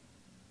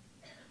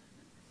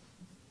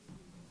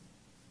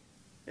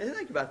 And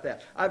think about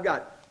that. I've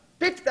got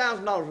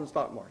 $50,000 in the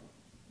stock market.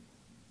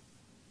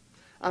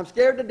 I'm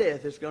scared to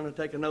death it's going to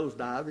take a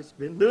nosedive. It's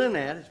been doing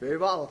that. It's very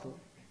volatile.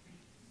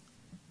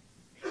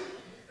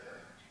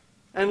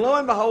 And lo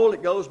and behold,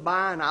 it goes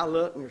by, and I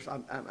look, and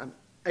I'm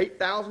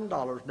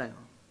 $8,000 down.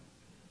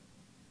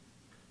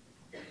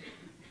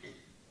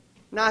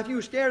 Now, if you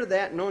were scared of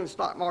that and knowing the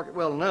stock market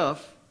well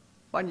enough,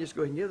 why didn't you just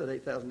go ahead and give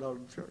that $8,000 to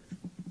the church?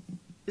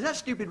 Is that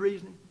stupid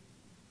reasoning?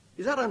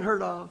 Is that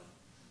unheard of?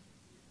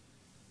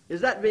 Is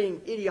that being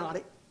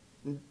idiotic?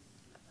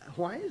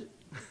 Why is it?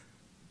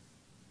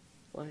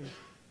 Why is it?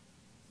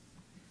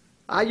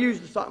 I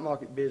use the stock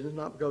market business,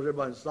 not because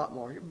everybody's in the stock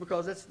market, but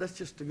because that's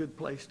just a good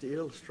place to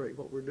illustrate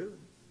what we're doing.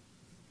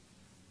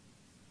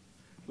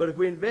 But if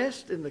we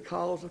invest in the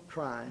cause of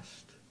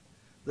Christ,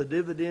 the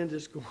dividend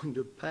is going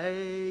to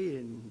pay,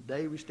 and the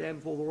day we stand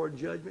before the Lord in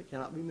judgment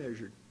cannot be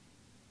measured.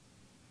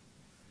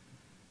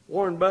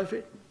 Warren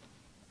Buffett,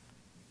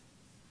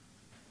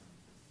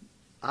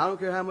 I don't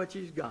care how much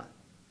he's got,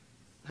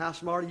 how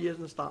smart he is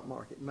in the stock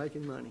market,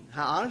 making money,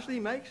 how honestly he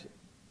makes it,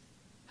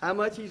 how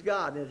much he's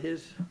got at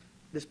his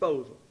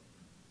disposal.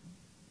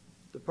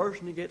 The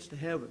person who gets to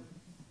heaven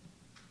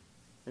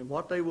and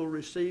what they will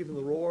receive in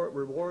the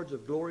rewards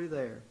of glory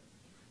there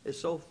is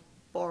so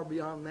far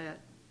beyond that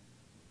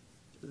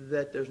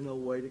there's no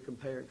way to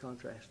compare and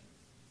contrast it.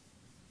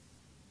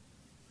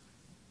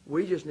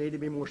 We just need to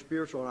be more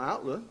spiritual in our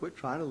outlook. Quit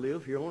trying to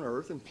live here on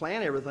earth and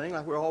plan everything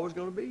like we're always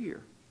going to be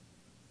here.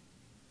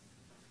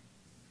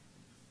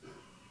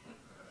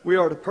 We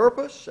are to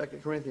purpose, 2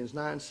 Corinthians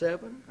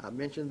 9:7. I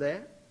mentioned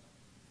that.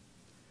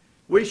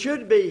 We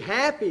should be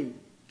happy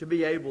to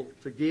be able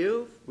to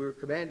give. We're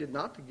commanded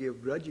not to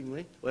give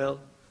grudgingly. Well,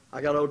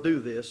 I got to do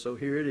this, so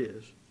here it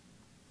is.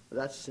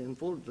 That's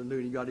sinful. To do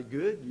anybody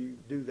good, you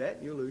do that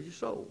and you'll lose your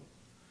soul.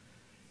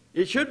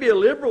 It should be a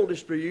liberal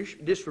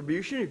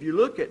distribution. If you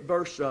look at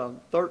verse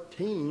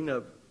 13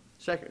 of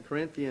 2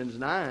 Corinthians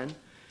 9,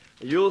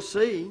 you'll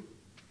see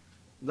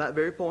that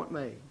very point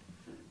made.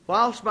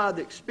 Whilst by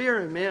the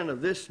experiment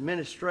of this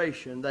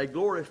ministration they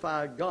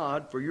glorify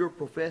God for your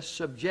professed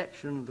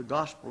subjection to the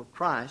gospel of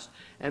Christ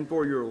and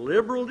for your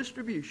liberal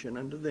distribution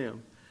unto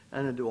them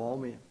and unto all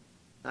men.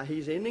 Now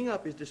he's ending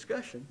up his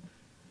discussion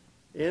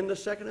in the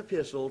second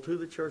epistle to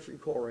the church in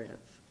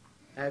Corinth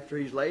after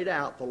he's laid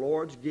out the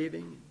Lord's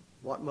giving,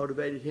 what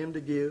motivated him to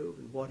give,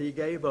 and what he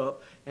gave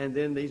up, and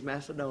then these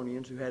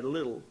Macedonians who had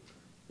little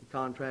in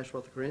contrast to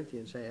what the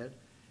Corinthians had,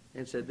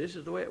 and said, this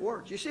is the way it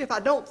works. You see, if I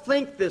don't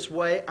think this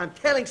way, I'm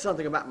telling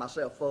something about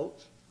myself,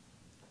 folks.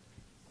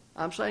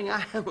 I'm saying I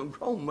haven't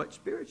grown much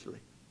spiritually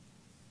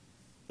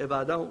if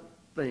I don't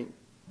think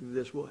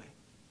this way.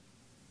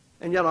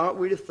 And yet aren't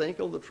we to think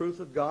on the truth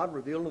of God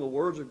revealed in the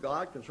words of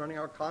God concerning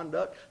our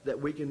conduct that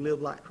we can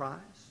live like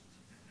Christ?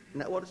 Isn't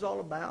that what it's all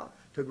about?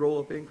 To grow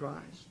up in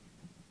Christ.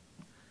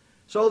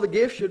 So the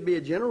gift should be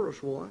a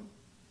generous one.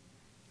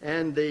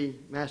 And the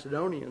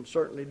Macedonians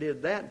certainly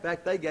did that. In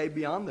fact, they gave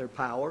beyond their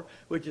power,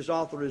 which is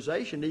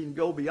authorization to even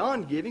go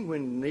beyond giving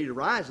when the need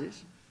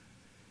arises,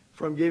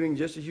 from giving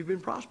just as you've been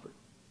prospered.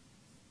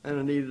 And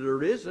a need had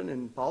arisen,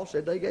 and Paul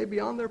said they gave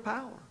beyond their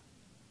power.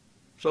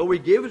 So we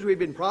give as we've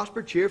been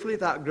prospered, cheerfully,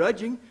 without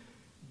grudging,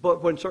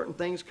 but when certain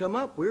things come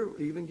up,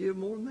 we'll even give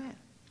more than that.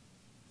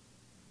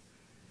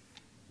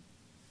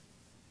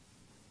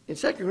 In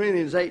 2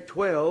 Corinthians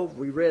 8:12,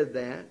 we read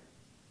that.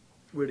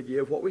 We're to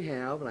give what we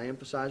have, and I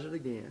emphasize it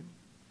again.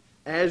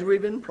 As we've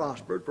been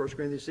prospered, 1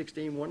 Corinthians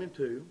 16:1 and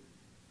 2.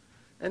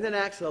 And then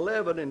Acts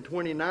 11 and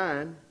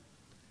 29,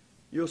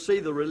 you'll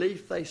see the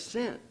relief they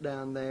sent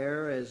down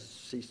there,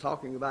 as he's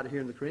talking about it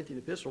here in the Corinthian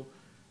epistle,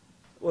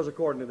 was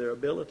according to their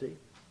ability.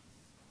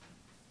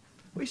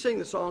 We sing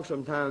the song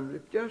sometimes,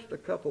 if just a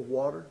cup of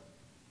water.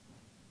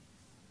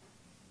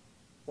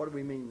 What do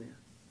we mean there?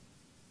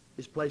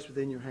 Is placed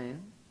within your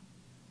hand?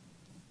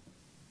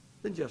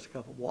 Then just a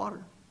cup of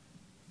water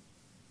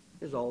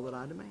is all that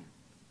I demand.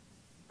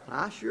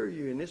 I assure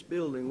you, in this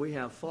building, we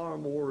have far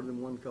more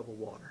than one cup of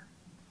water.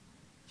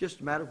 just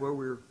a matter of where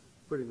we're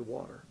putting the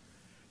water.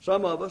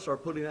 Some of us are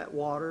putting that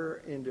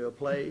water into a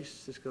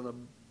place that's going to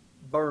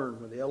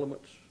burn when the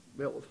elements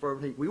melt with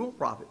fervent heat. We won't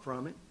profit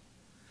from it.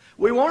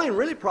 We won't even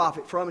really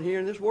profit from it here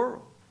in this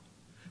world.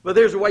 But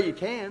there's a way you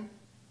can,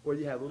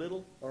 whether you have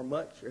little or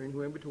much or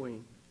anywhere in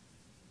between.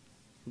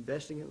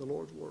 Investing in the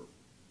Lord's work.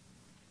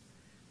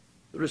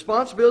 The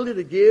responsibility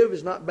to give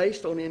is not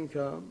based on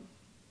income.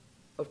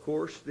 Of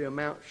course, the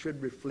amount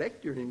should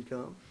reflect your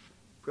income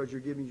because you're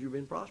giving as you've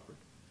been prospered.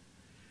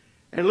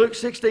 And Luke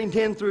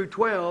 16:10 through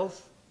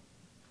 12,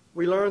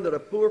 we learn that a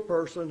poor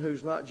person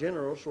who's not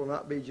generous will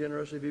not be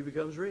generous if he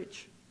becomes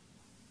rich.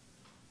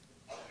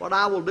 What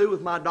I will do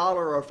with my $1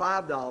 or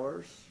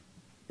 $5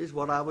 is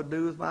what I would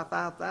do with my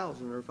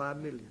 5,000 or 5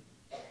 million.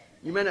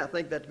 You may not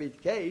think that to be the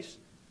case,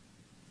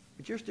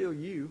 but you're still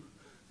you.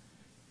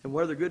 And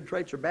whether good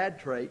traits or bad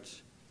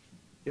traits,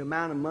 the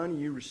amount of money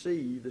you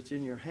receive that's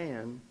in your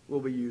hand will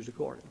be used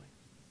accordingly.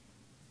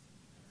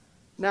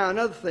 Now,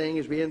 another thing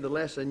as we end the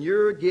lesson,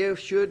 your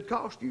gift should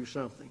cost you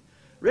something.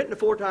 Written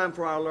aforetime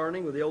for our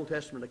learning with the Old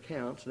Testament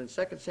accounts, and in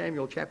 2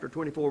 Samuel chapter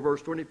 24,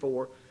 verse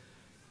 24,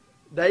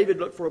 David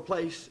looked for a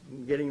place,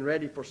 getting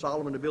ready for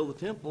Solomon to build the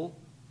temple,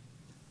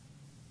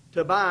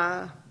 to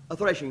buy a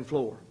threshing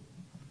floor.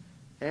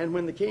 And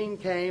when the king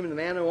came and the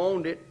man who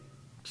owned it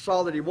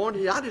saw that he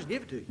wanted it, I'll just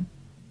give it to you.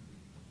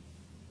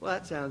 Well,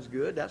 that sounds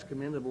good. That's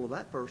commendable of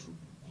that person.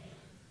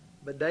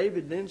 But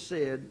David then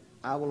said,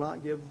 I will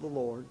not give the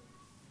Lord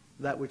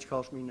that which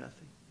cost me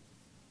nothing.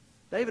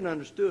 David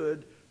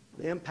understood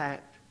the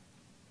impact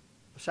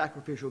of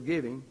sacrificial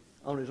giving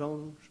on his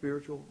own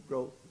spiritual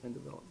growth and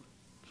development.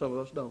 Some of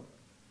us don't.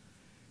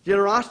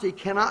 Generosity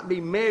cannot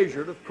be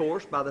measured, of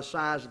course, by the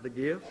size of the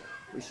gift.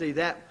 We see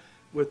that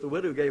with the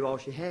widow who gave all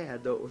she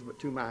had, though it was but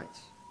 2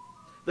 mites.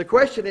 The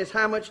question is,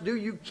 how much do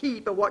you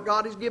keep of what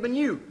God has given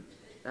you?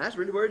 Now, that's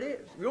really where it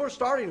is. If you want to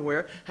start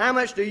anywhere, how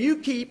much do you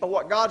keep of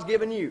what God's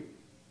given you?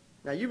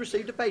 Now, you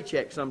received a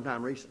paycheck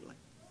sometime recently.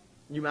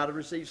 You might have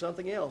received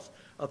something else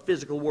of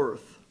physical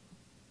worth.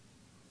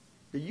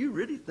 Do you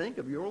really think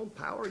of your own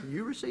power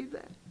you received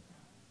that?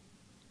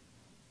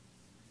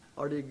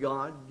 Or did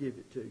God give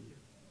it to you?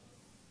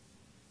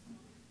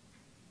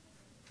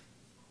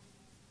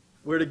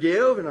 We're to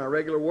give in our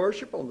regular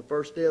worship on the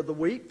first day of the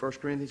week, 1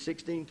 Corinthians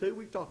 16:2.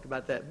 We've talked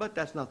about that, but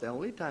that's not the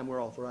only time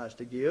we're authorized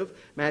to give.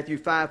 Matthew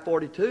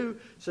 5:42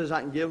 says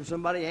I can give them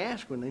somebody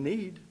ask when they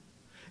need.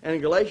 And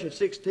in Galatians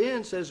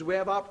 6:10 says we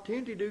have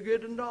opportunity to do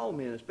good unto all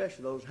men,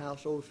 especially those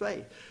household of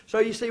faith. So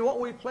you see, what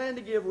we plan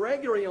to give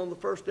regularly on the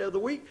first day of the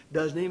week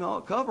doesn't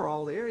even cover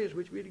all the areas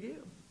which we're to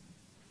give.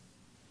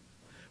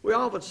 We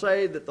often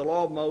say that the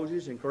law of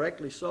Moses, and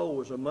correctly so,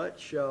 was a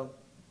much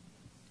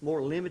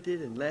more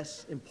limited and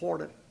less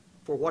important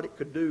for what it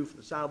could do for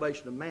the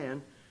salvation of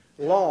man,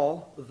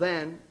 law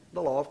than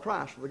the law of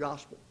Christ or the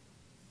gospel.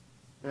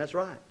 And that's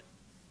right.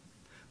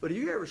 But have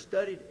you ever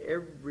studied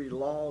every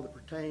law that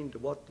pertained to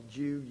what the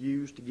Jew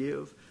used to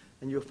give?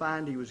 And you'll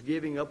find he was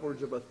giving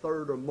upwards of a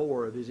third or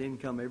more of his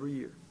income every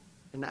year.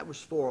 And that was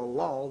for a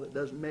law that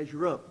doesn't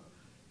measure up,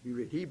 you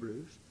read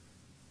Hebrews,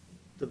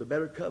 to the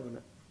better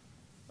covenant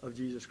of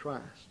Jesus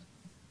Christ.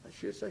 That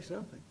should say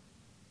something.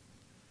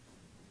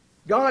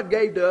 God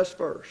gave to us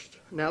first.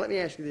 Now let me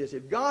ask you this.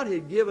 If God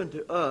had given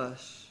to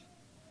us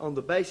on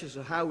the basis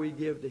of how we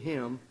give to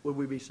Him, would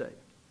we be saved?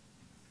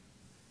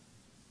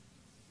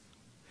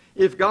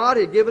 If God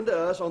had given to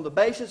us on the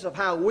basis of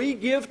how we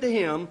give to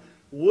Him,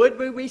 would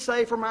we be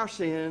saved from our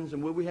sins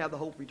and would we have the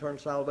hope of eternal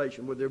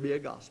salvation? Would there be a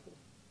gospel?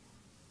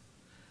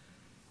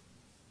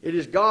 It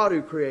is God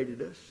who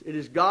created us. It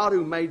is God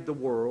who made the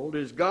world.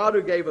 It is God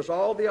who gave us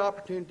all the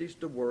opportunities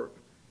to work.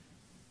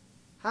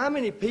 How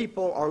many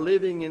people are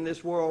living in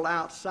this world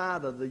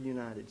outside of the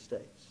United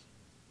States?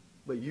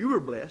 But you were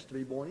blessed to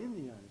be born in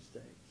the United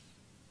States.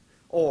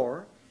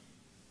 Or,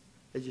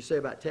 as you say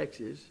about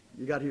Texas,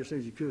 you got here as soon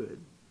as you could.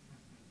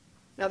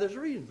 Now, there's a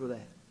reason for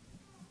that.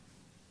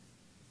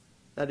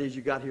 That is,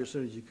 you got here as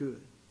soon as you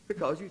could.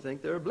 Because you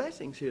think there are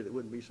blessings here that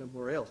wouldn't be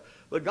somewhere else.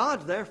 But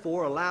God's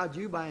therefore allowed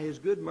you by His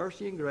good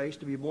mercy and grace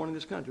to be born in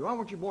this country. Why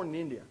weren't you born in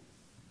India?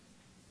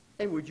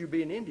 And would you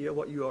be in India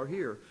what you are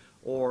here?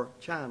 Or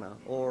China,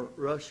 or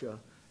Russia,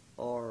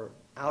 or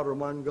outer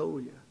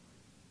Mongolia.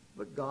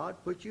 But God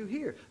put you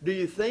here. Do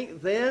you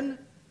think then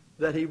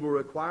that He will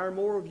require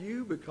more of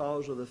you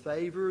because of the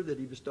favor that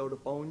He bestowed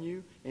upon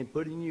you in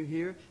putting you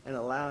here and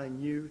allowing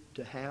you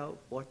to have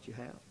what you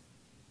have?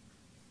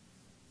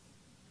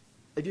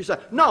 If you say,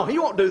 no, He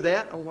won't do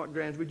that, on what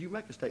grounds would you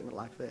make a statement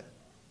like that?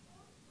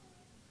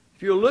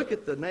 If you look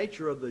at the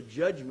nature of the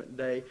judgment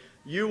day,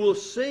 you will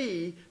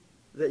see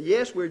that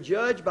yes, we're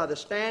judged by the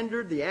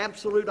standard, the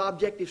absolute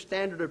objective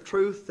standard of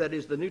truth that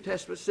is the New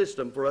Testament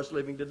system for us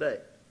living today.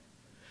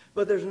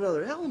 But there's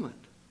another element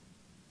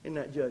in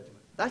that judgment.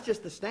 That's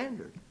just the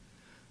standard.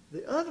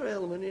 The other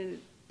element in it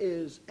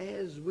is,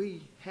 as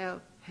we have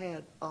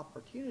had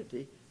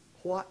opportunity,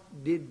 what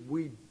did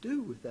we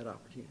do with that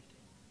opportunity?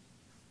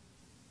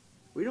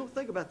 We don't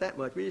think about that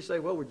much. We just say,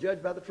 well, we're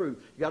judged by the truth.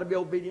 You've got to be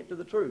obedient to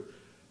the truth.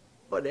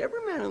 But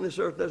every man on this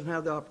earth doesn't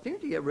have the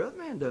opportunity. Every other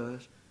man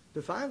does.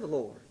 to find the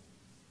Lord,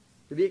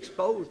 to be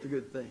exposed to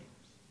good things.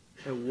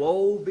 And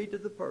woe be to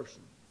the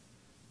person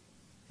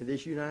in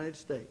this United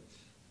States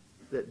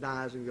that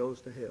dies and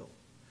goes to hell.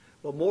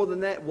 But more than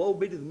that, woe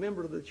be to the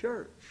member of the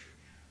church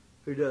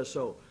who does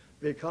so,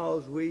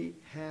 because we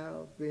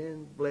have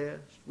been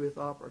blessed with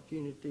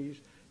opportunities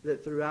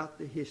that throughout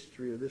the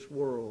history of this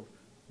world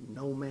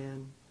no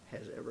man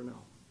has ever known.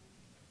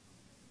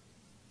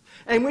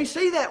 And we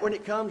see that when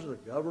it comes to the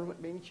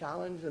government being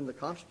challenged and the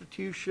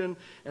Constitution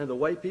and the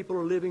way people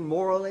are living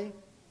morally.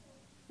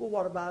 Well,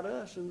 what about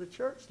us in the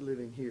church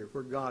living here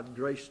where God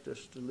graced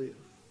us to live?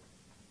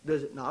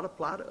 Does it not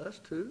apply to us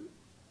too?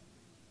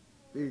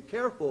 Be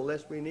careful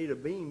lest we need a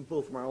beam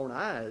pulled from our own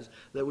eyes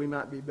that we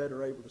might be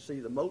better able to see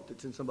the mote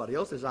that's in somebody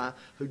else's eye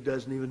who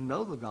doesn't even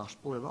know the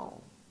gospel at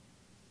all.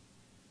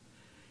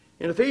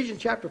 In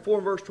Ephesians chapter 4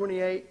 and verse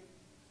 28,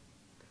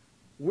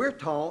 we're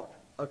taught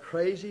a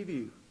crazy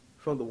view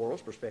from the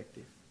world's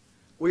perspective.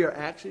 We are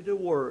actually to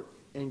work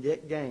and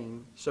get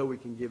gain so we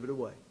can give it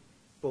away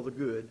for the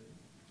good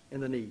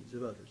and the needs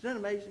of others. Isn't that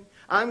amazing?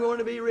 I'm going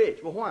to be rich.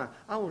 Well, why?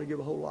 I want to give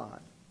a whole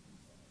lot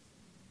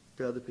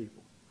to other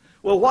people.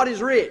 Well, what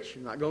is rich?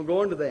 I'm not going to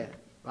go into that.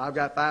 If I've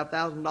got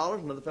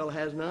 $5,000, another fellow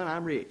has none,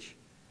 I'm rich.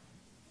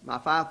 My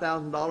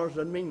 $5,000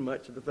 doesn't mean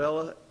much to the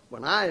fellow.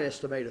 When I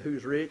estimate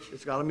who's rich,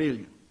 it's got $1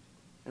 million.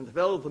 And the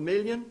fellow with $1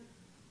 million,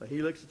 well,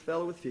 he looks at the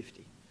fellow with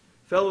 50.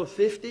 The fellow with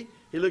 50,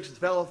 he looks at the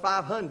fellow with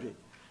 500.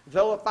 The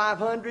fellow with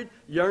 500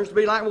 yearns to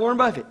be like Warren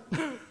Buffett.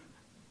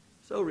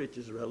 So rich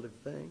is a relative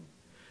thing.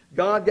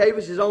 God gave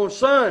us His own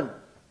Son.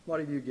 What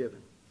have you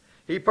given?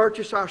 He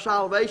purchased our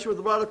salvation with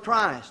the blood of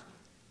Christ.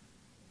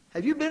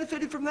 Have you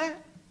benefited from that?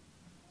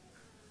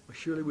 Well,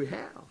 surely we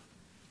have.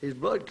 His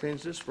blood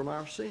cleansed us from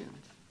our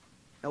sins.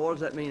 Now, what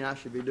does that mean I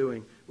should be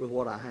doing with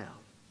what I have?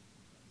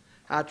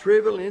 How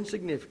trivial and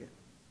insignificant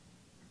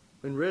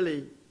when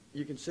really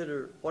you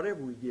consider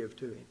whatever we give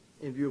to Him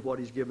in view of what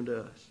He's given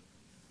to us.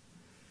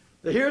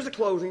 Now, here's the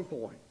closing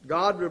point.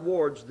 God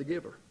rewards the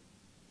giver.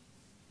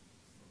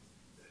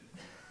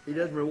 He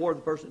doesn't reward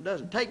the person that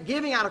doesn't. Take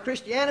giving out of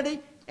Christianity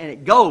and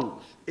it goes.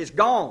 It's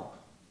gone.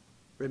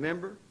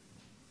 Remember?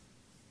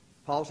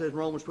 Paul says in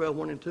Romans 12,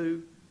 1 and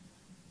 2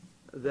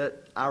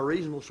 that our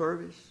reasonable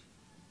service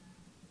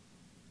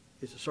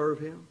is to serve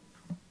Him,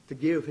 to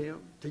give Him,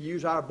 to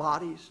use our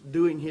bodies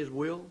doing His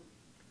will.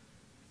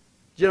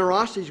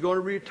 Generosity is going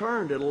to be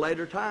returned at a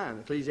later time.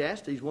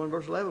 Ecclesiastes 1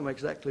 verse 11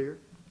 makes that clear.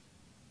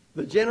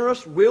 The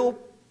generous will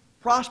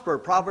prosper.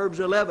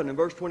 Proverbs 11 and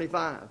verse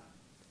 25.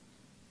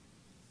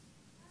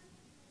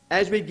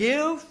 As we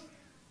give,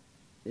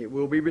 it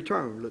will be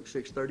returned. Luke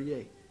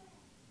 6:38.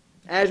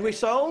 As we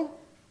sow,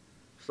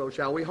 so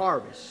shall we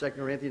harvest. 2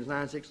 Corinthians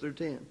 9, 6 through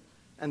 10.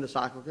 And the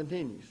cycle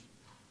continues.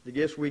 The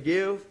gifts we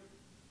give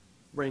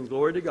bring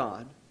glory to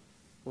God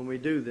when we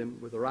do them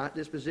with the right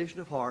disposition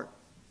of heart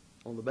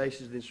on the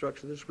basis of the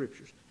instruction of the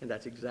Scriptures. And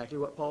that's exactly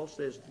what Paul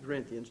says to the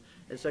Corinthians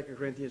in 2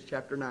 Corinthians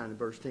chapter 9 and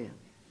verse 10.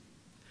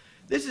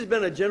 This has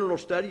been a general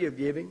study of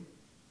giving.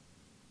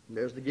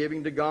 There's the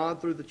giving to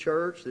God through the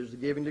church. There's the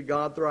giving to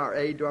God through our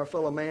aid to our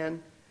fellow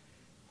man.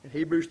 And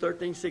Hebrews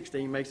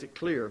 13:16 makes it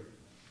clear.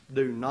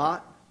 Do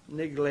not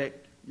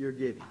neglect your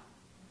giving.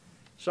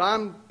 So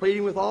I'm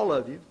pleading with all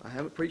of you, I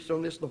haven't preached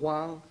on this in a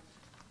while,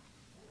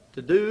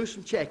 to do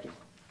some checking.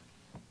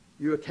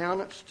 You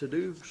accountants, to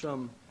do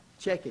some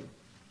checking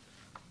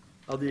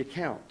of the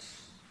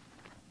accounts.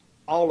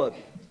 All of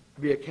you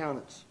be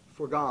accountants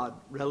for God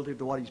relative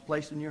to what He's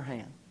placed in your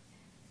hand.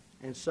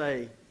 And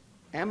say,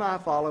 am I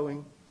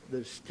following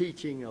this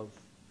teaching of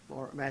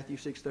Matthew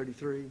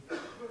 6:33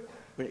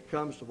 when it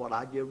comes to what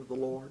I give to the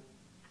Lord?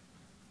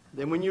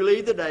 Then when you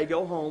leave the day,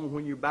 go home.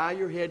 When you bow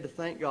your head to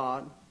thank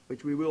God,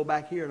 which we will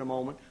back here in a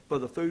moment, for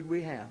the food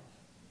we have,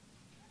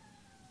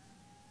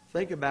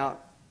 think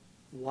about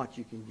what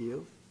you can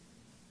give,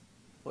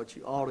 what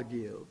you ought to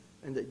give,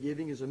 and that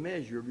giving is a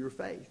measure of your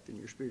faith and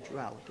your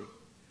spirituality.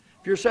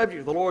 If you're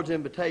subject to the Lord's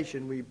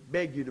invitation, we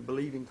beg you to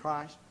believe in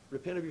Christ,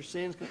 repent of your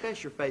sins,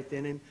 confess your faith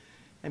in Him,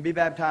 and be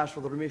baptized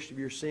for the remission of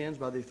your sins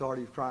by the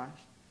authority of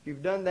Christ. If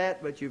you've done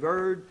that, but you've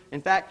erred,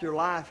 in fact, your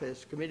life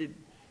has committed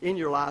in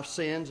your life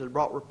sins and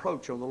brought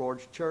reproach on the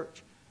Lord's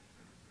church,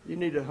 you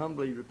need to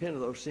humbly repent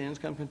of those sins,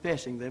 come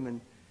confessing them,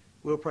 and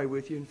we'll pray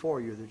with you and for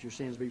you that your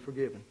sins be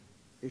forgiven.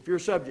 If you're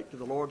subject to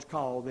the Lord's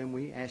call, then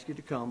we ask you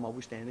to come while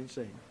we stand and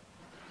sing.